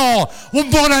dire di no. Un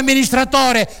buon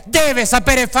amministratore deve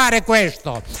sapere fare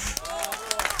questo.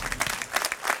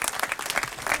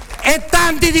 E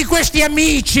tanti di questi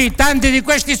amici, tanti di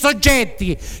questi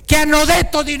soggetti che hanno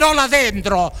detto di no là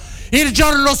dentro, il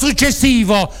giorno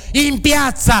successivo in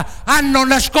piazza hanno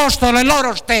nascosto le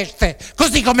loro teste,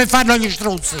 così come fanno gli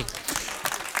struzzi,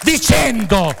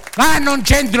 dicendo: ah, non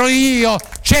c'entro io,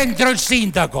 c'entro il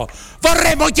sindaco.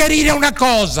 Vorremmo chiarire una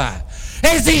cosa: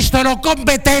 esistono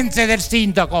competenze del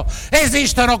sindaco,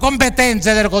 esistono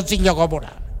competenze del consiglio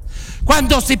comunale.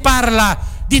 Quando si parla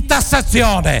di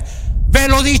tassazione, ve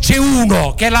lo dice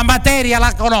uno che la materia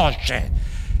la conosce,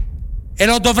 e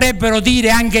lo dovrebbero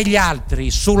dire anche gli altri.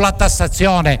 Sulla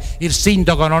tassazione il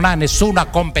sindaco non ha nessuna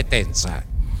competenza.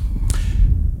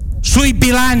 Sui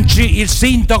bilanci il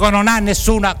sindaco non ha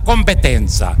nessuna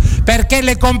competenza, perché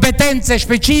le competenze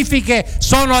specifiche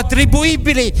sono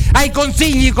attribuibili ai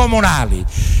consigli comunali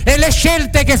e le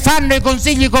scelte che fanno i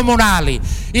consigli comunali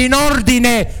in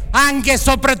ordine anche e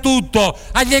soprattutto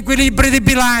agli equilibri di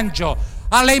bilancio,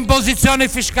 alle imposizioni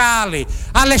fiscali,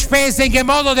 alle spese, in che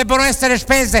modo devono essere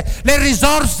spese le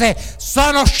risorse,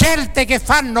 sono scelte che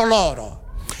fanno loro.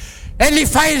 E li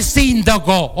fa il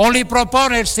sindaco o li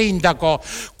propone il sindaco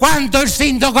quando il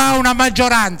sindaco ha una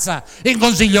maggioranza in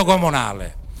consiglio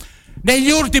comunale.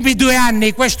 Negli ultimi 2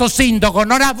 anni questo sindaco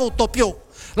non ha avuto più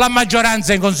la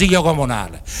maggioranza in consiglio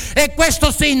comunale e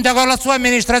questo sindaco, la sua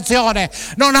amministrazione,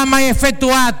 non ha mai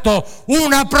effettuato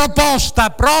una proposta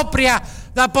propria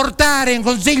da portare in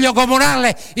consiglio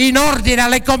comunale in ordine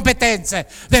alle competenze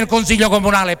del consiglio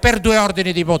comunale, per 2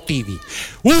 ordini di motivi.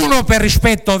 Uno, per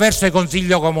rispetto verso il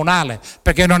consiglio comunale,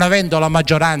 perché non avendo la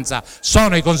maggioranza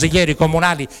sono i consiglieri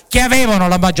comunali che avevano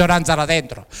la maggioranza là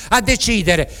dentro a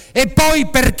decidere, e poi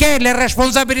perché le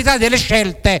responsabilità delle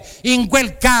scelte in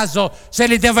quel caso se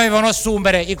le dovevano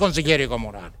assumere i consiglieri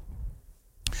comunali.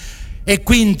 E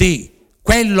quindi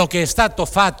quello che è stato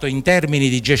fatto in termini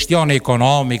di gestione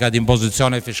economica, di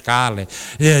imposizione fiscale,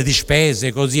 di spese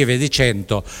e così via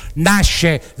dicendo,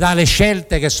 nasce dalle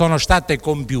scelte che sono state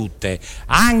compiute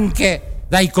anche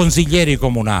dai consiglieri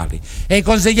comunali. E i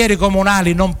consiglieri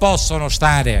comunali non possono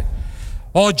stare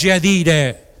oggi a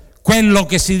dire quello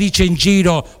che si dice in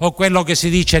giro o quello che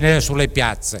si dice sulle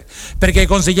piazze, perché i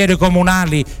consiglieri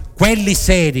comunali, quelli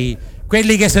seri,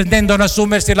 quelli che intendono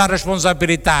assumersi la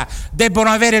responsabilità, debbono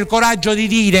avere il coraggio di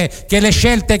dire che le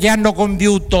scelte che hanno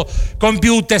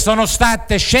compiute sono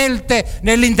state scelte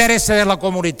nell'interesse della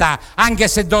comunità, anche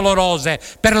se dolorose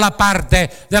per la parte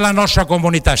della nostra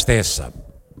comunità stessa.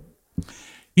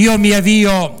 Io mi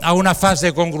avvio a una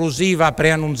fase conclusiva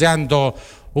preannunziando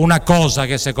una cosa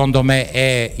che secondo me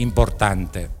è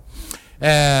importante.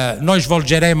 Noi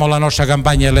svolgeremo la nostra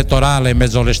campagna elettorale in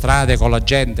mezzo alle strade con la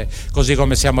gente, così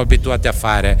come siamo abituati a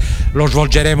fare. Lo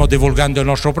svolgeremo divulgando il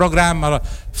nostro programma,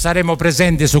 saremo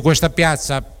presenti su questa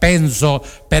piazza, penso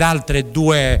per altre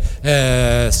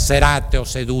 2 serate o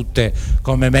sedute,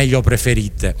 come meglio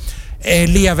preferite, e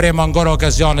lì avremo ancora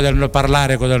occasione di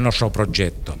parlare del nostro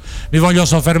progetto. Mi voglio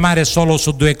soffermare solo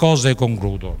su 2 cose e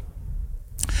concludo.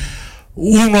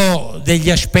 Uno degli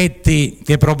aspetti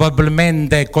che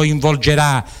probabilmente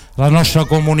coinvolgerà la nostra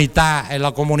comunità e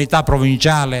la comunità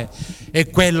provinciale è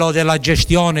quello della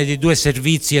gestione di 2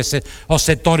 servizi o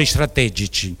settori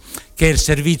strategici, che è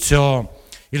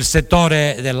il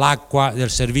settore dell'acqua, del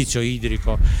servizio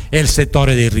idrico e il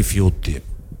settore dei rifiuti.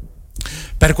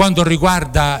 Per quanto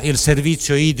riguarda il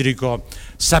servizio idrico,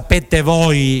 sapete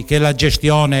voi che la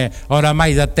gestione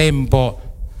oramai da tempo,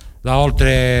 da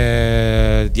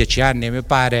oltre 10 anni mi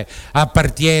pare,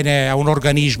 appartiene a un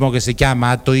organismo che si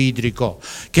chiama Atto Idrico,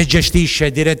 che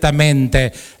gestisce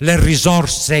direttamente le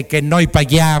risorse che noi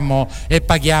paghiamo e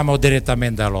paghiamo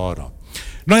direttamente a loro.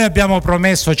 Noi abbiamo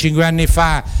promesso 5 anni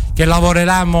fa che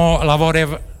avremmo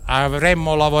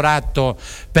lavorato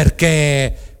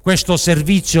perché questo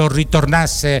servizio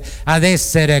ritornasse ad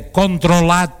essere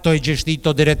controllato e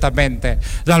gestito direttamente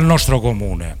dal nostro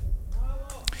comune.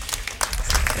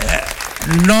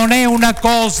 Non è una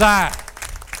cosa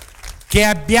che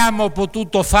abbiamo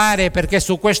potuto fare perché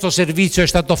su questo servizio è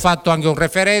stato fatto anche un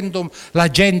referendum, la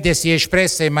gente si è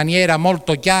espressa in maniera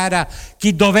molto chiara,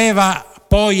 chi doveva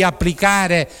poi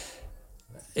applicare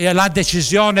la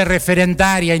decisione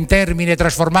referendaria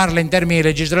trasformarla in termini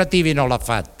legislativi non l'ha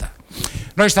fatta.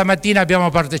 Noi stamattina abbiamo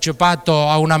partecipato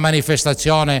a una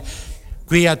manifestazione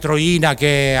qui a Troina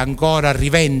che ancora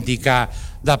rivendica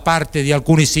da parte di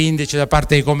alcuni sindaci, da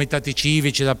parte dei comitati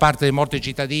civici, da parte di molti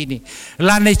cittadini,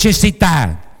 la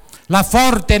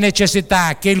forte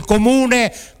necessità che il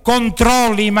comune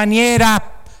controlli in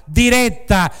maniera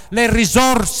diretta le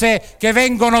risorse che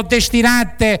vengono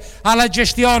destinate alla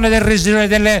gestione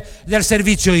del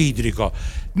servizio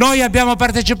idrico. Noi abbiamo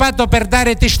partecipato per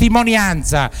dare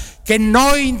testimonianza che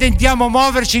noi intendiamo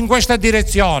muoverci in questa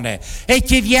direzione e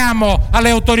chiediamo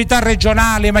alle autorità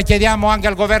regionali, ma chiediamo anche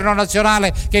al governo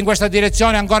nazionale, che in questa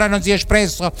direzione ancora non si è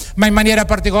espresso, ma in maniera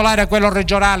particolare a quello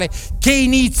regionale, che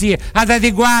inizi ad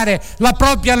adeguare la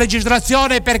propria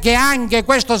legislazione perché anche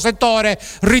questo settore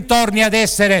ritorni ad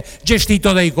essere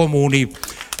gestito dai comuni.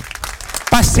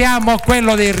 Passiamo a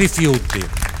quello dei rifiuti.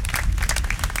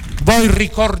 Voi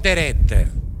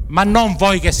ricorderete, ma non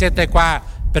voi che siete qua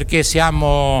perché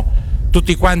siamo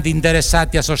tutti quanti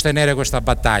interessati a sostenere questa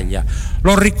battaglia,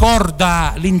 lo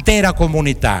ricorda l'intera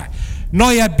comunità.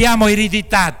 Noi abbiamo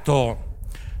ereditato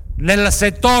nel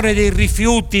settore dei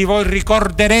rifiuti, voi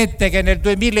ricorderete che nel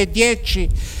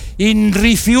 2010 i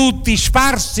rifiuti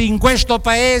sparsi in questo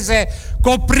paese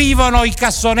coprivano i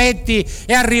cassonetti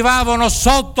e arrivavano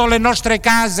sotto le nostre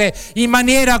case in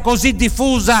maniera così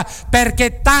diffusa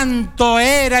perché tanto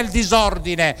era il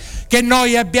disordine che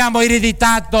noi abbiamo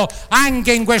ereditato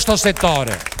anche in questo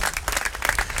settore.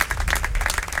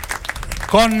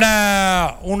 Con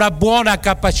una buona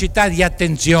capacità di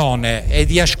attenzione e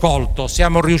di ascolto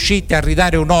siamo riusciti a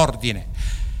ridare un ordine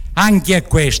anche a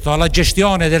questo, alla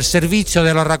gestione del servizio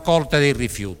della raccolta dei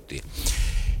rifiuti.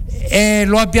 E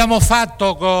lo abbiamo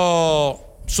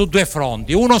fatto su 2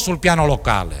 fronti, uno sul piano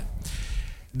locale,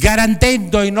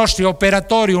 garantendo ai nostri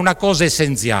operatori una cosa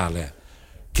essenziale,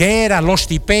 che era lo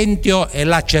stipendio e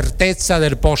la certezza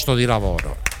del posto di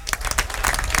lavoro.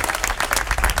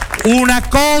 Una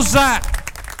cosa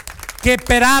che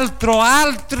peraltro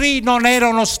altri non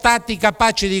erano stati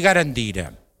capaci di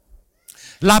garantire.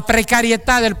 La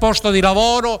precarietà del posto di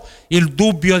lavoro, il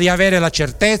dubbio di avere la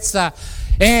certezza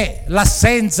e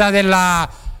l'assenza della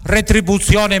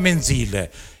retribuzione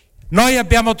mensile. Noi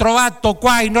abbiamo trovato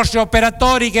qua i nostri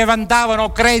operatori che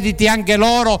vantavano crediti anche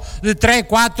loro di 3,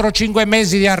 4, 5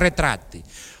 mesi di arretrati.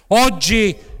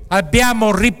 Oggi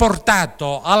abbiamo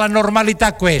riportato alla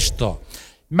normalità questo,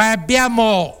 ma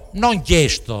abbiamo non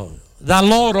chiesto, da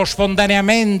loro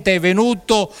spontaneamente è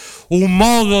venuto un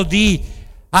modo di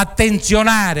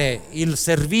attenzionare il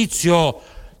servizio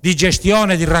di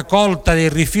gestione, di raccolta dei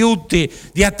rifiuti,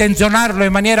 di attenzionarlo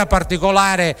in maniera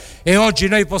particolare, e oggi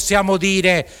noi possiamo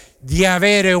dire di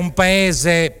avere un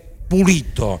paese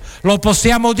pulito. Lo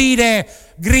possiamo dire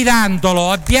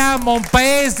gridandolo, abbiamo un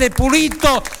paese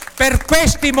pulito per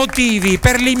questi motivi,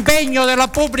 per l'impegno della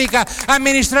pubblica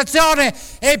amministrazione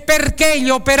e perché gli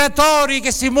operatori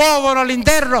che si muovono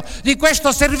all'interno di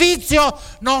questo servizio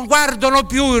non guardano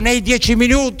più nei 10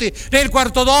 minuti, nel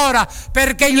quarto d'ora,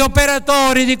 perché gli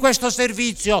operatori di questo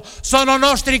servizio sono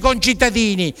nostri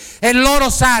concittadini e loro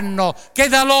sanno che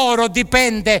da loro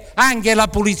dipende anche la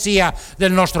pulizia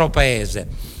del nostro paese.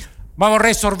 Ma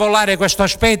vorrei sorvolare questo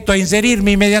aspetto e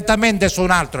inserirmi immediatamente su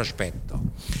un altro aspetto.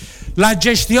 La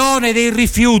gestione dei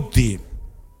rifiuti.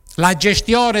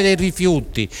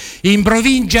 In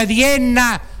provincia di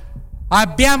Enna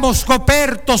abbiamo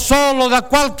scoperto solo da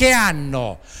qualche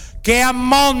anno che ha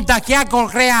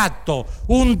creato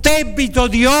un debito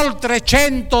di oltre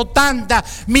 180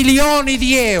 milioni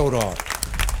di euro.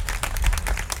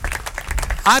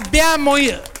 Abbiamo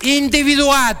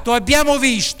individuato, abbiamo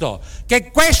visto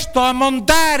che questo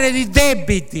ammontare di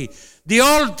debiti di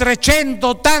oltre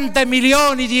 180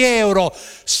 milioni di euro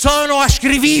sono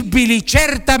ascrivibili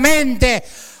certamente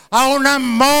a un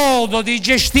modo di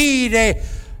gestire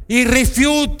i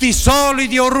rifiuti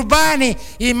solidi urbani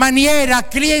in maniera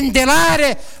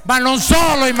clientelare, ma non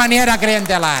solo in maniera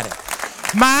clientelare,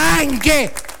 ma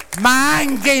anche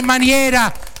in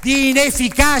maniera di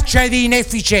inefficacia e di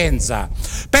inefficienza,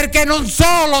 perché non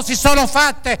solo si sono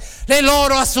fatte le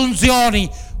loro assunzioni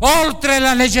oltre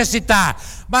la necessità,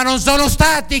 ma non sono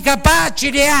stati capaci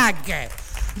neanche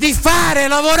di fare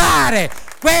lavorare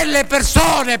quelle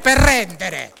persone per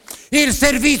rendere il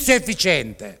servizio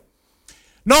efficiente.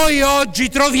 Noi oggi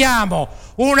troviamo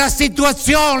una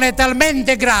situazione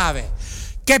talmente grave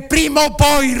che prima o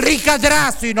poi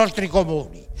ricadrà sui nostri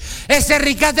comuni. E se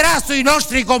ricadrà sui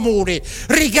nostri comuni,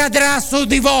 ricadrà su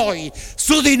di voi,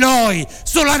 su di noi,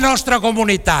 sulla nostra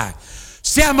comunità.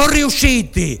 Siamo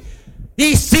riusciti,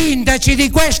 i sindaci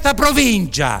di questa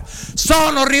provincia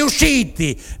sono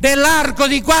riusciti nell'arco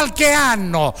di qualche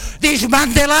anno di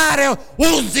smantellare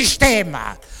un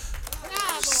sistema.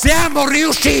 Siamo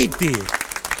riusciti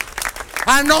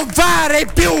a non fare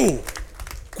più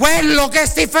quello che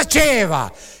si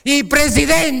faceva. I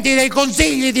presidenti dei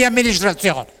consigli di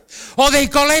amministrazione o dei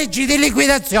collegi di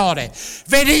liquidazione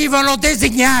venivano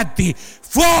designati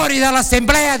fuori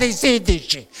dall'assemblea dei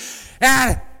sindaci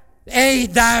e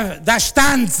da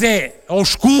stanze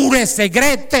oscure,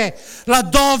 segrete,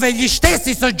 laddove gli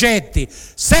stessi soggetti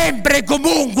sempre e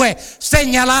comunque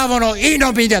segnalavano i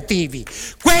nominativi,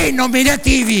 quei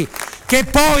nominativi che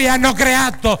poi hanno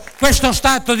creato questo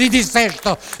stato di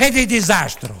dissesto e di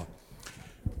disastro.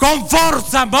 Con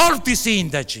forza molti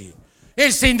sindaci,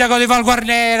 il sindaco di Val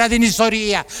Guarnera, di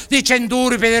Nisoria, di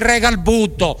Cenduripe, di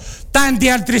Regalbutto, tanti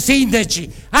altri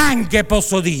sindaci, anche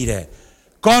posso dire,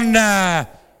 con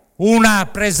una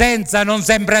presenza non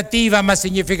sempre attiva ma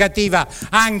significativa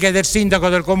anche del sindaco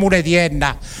del comune di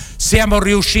Enna, siamo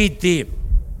riusciti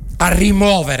a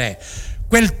rimuovere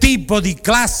quel tipo di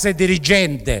classe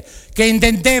dirigente che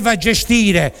intendeva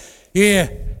gestire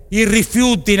i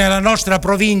rifiuti nella nostra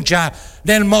provincia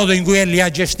nel modo in cui li ha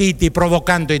gestiti,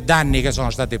 provocando i danni che sono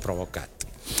stati provocati.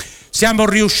 Siamo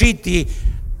riusciti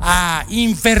a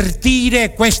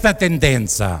invertire questa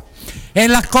tendenza, e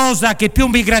la cosa che più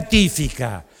mi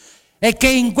gratifica è che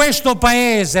in questo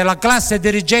paese la classe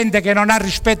dirigente, che non ha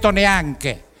rispetto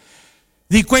neanche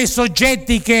di quei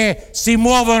soggetti che si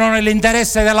muovono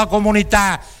nell'interesse della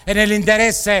comunità e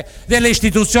nell'interesse delle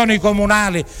istituzioni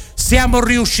comunali, siamo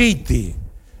riusciti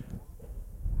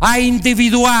a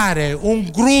individuare un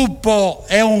gruppo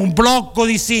e un blocco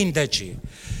di sindaci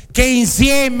che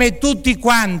insieme tutti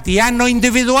quanti hanno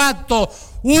individuato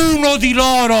uno di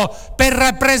loro per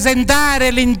rappresentare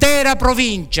l'intera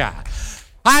provincia.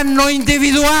 Hanno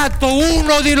individuato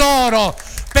uno di loro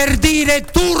per dire: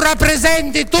 tu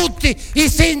rappresenti tutti i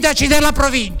sindaci della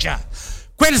provincia.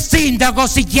 Quel sindaco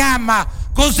si chiama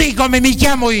così come mi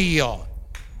chiamo io.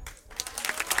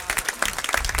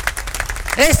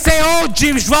 E se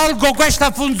oggi svolgo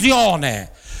questa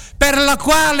funzione per la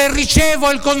quale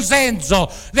ricevo il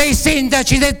consenso dei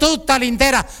sindaci di tutta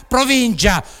l'intera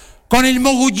provincia, con il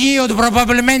mugugnio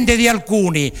probabilmente di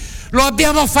alcuni, lo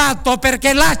abbiamo fatto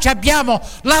perché là ci abbiamo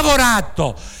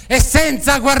lavorato e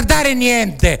senza guardare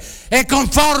niente e con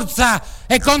forza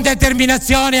e con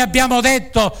determinazione abbiamo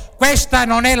detto: questa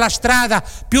non è la strada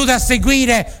più da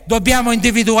seguire, dobbiamo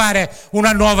individuare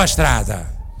una nuova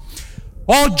strada.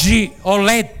 Oggi ho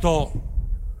letto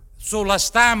sulla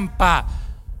stampa: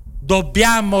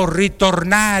 dobbiamo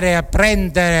ritornare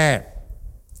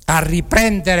a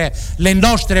riprendere le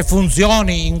nostre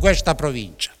funzioni in questa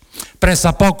provincia.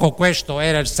 Pressappoco questo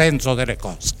era il senso delle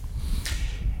cose.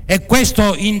 E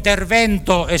questo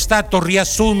intervento è stato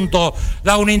riassunto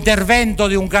da un intervento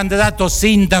di un candidato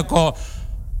sindaco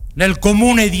nel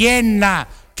comune di Enna,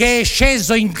 che è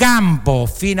sceso in campo,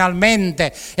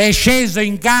 finalmente è sceso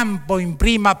in campo in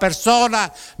prima persona,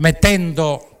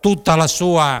 mettendo tutta la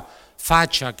sua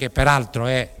faccia, che peraltro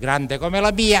è grande come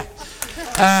la mia,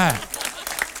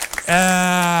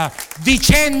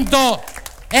 dicendo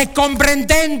e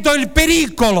comprendendo il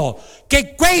pericolo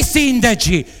che quei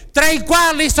sindaci, tra i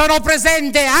quali sono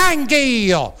presente anche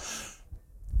io,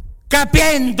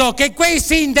 capendo che quei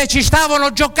sindaci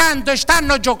stavano giocando e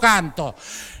stanno giocando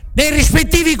nei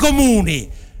rispettivi comuni,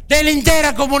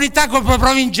 dell'intera comunità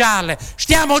provinciale,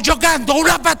 stiamo giocando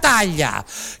una battaglia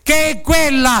che è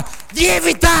quella di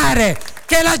evitare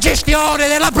che la gestione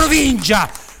della provincia,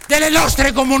 delle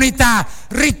nostre comunità,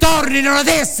 ritornino ad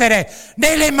essere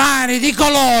nelle mani di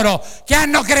coloro che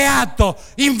hanno creato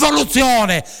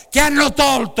involuzione, che hanno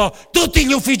tolto tutti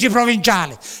gli uffici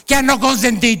provinciali, che hanno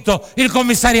consentito il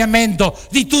commissariamento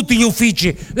di tutti gli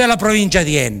uffici della provincia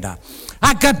di Enna.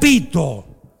 Ha capito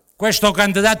questo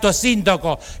candidato a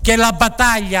sindaco che la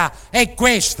battaglia è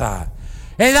questa,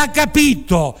 ed ha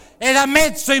capito ed ha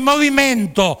messo in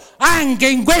movimento anche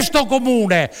in questo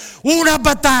comune una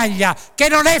battaglia che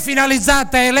non è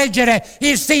finalizzata a eleggere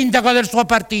il sindaco del suo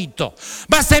partito,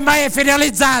 ma semmai è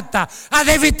finalizzata ad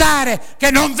evitare che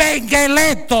non venga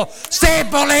eletto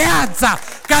Sebo Leanza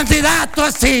candidato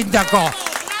a sindaco,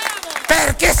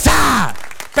 perché sa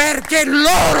perché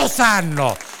loro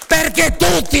sanno, perché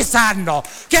tutti sanno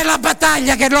che la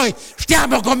battaglia che noi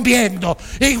stiamo compiendo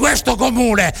in questo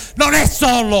comune non è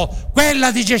solo quella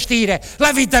di gestire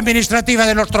la vita amministrativa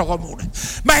del nostro comune,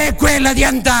 ma è quella di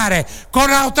andare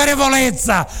con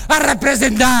autorevolezza a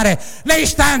rappresentare le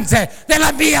istanze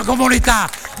della mia comunità,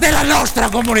 della nostra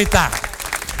comunità,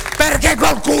 perché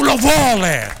qualcuno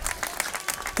vuole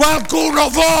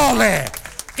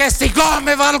che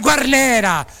siccome Val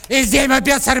Guarnera insieme a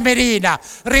Piazza Armerina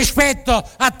rispetto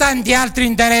a tanti altri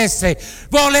interessi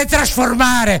vuole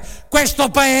trasformare questo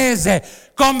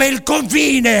paese come il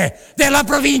confine della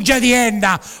provincia di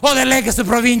Enna o dell'ex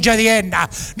provincia di Enna,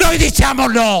 noi diciamo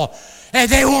no.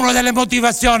 Ed è una delle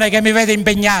motivazioni che mi vede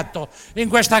impegnato in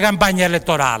questa campagna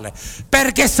elettorale,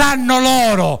 perché sanno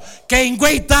loro che in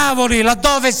quei tavoli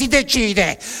laddove si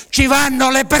decide ci vanno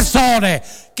le persone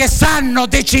che sanno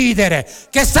decidere,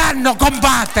 che sanno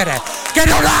combattere, che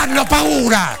non hanno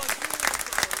paura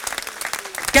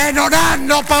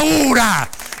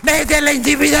né delle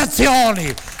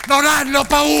intimidazioni, non hanno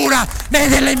paura né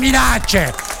delle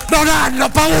minacce, non hanno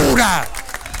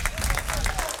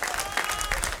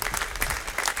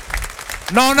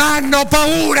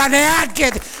paura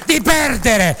neanche di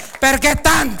perdere, perché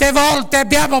tante volte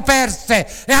abbiamo perse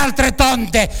e altre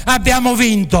tante abbiamo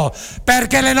vinto,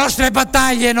 perché le nostre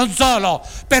battaglie non sono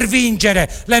per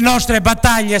vincere, le nostre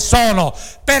battaglie sono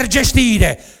per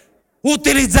gestire,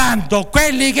 utilizzando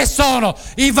quelli che sono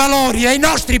i valori dei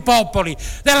nostri popoli,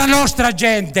 della nostra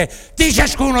gente, di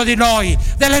ciascuno di noi,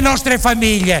 delle nostre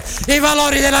famiglie, i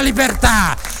valori della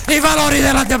libertà, i valori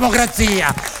della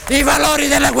democrazia, i valori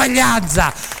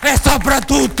dell'eguaglianza e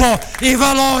soprattutto i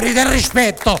valori del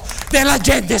rispetto della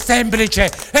gente semplice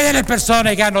e delle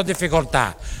persone che hanno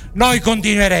difficoltà. Noi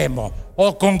continueremo,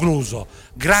 ho concluso,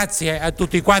 grazie a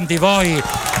tutti quanti voi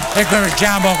e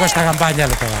cominciamo questa campagna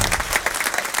elettorale.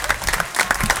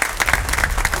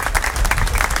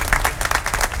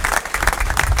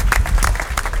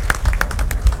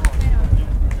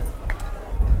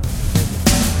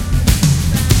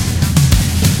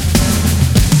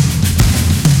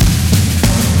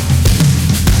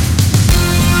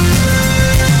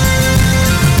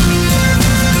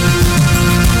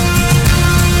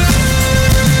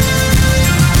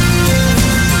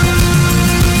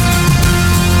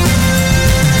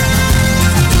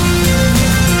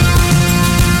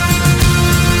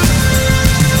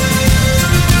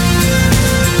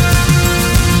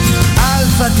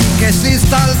 Che si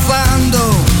sta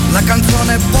alzando la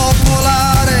canzone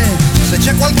popolare, se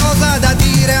c'è qualcosa da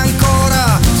dire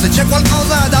ancora, se c'è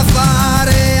qualcosa da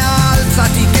fare,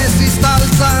 alzati che si sta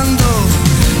alzando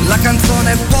la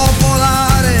canzone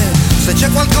popolare, se c'è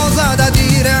qualcosa da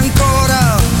dire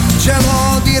ancora, ce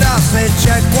lo dirà, se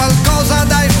c'è qualcosa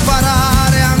da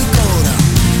imparare ancora,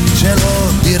 ce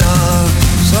lo dirà,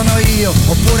 sono io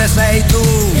oppure sei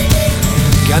tu,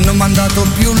 che hanno mandato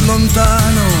più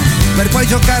lontano per poi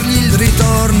giocargli il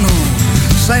ritorno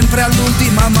sempre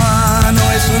all'ultima mano,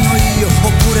 e sono io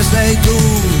oppure sei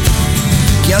tu,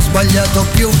 chi ha sbagliato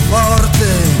più forte,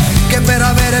 che per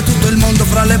avere tutto il mondo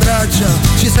fra le braccia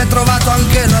ci si è trovato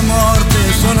anche la morte,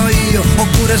 sono io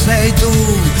oppure sei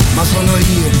tu, ma sono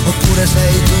io oppure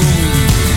sei tu.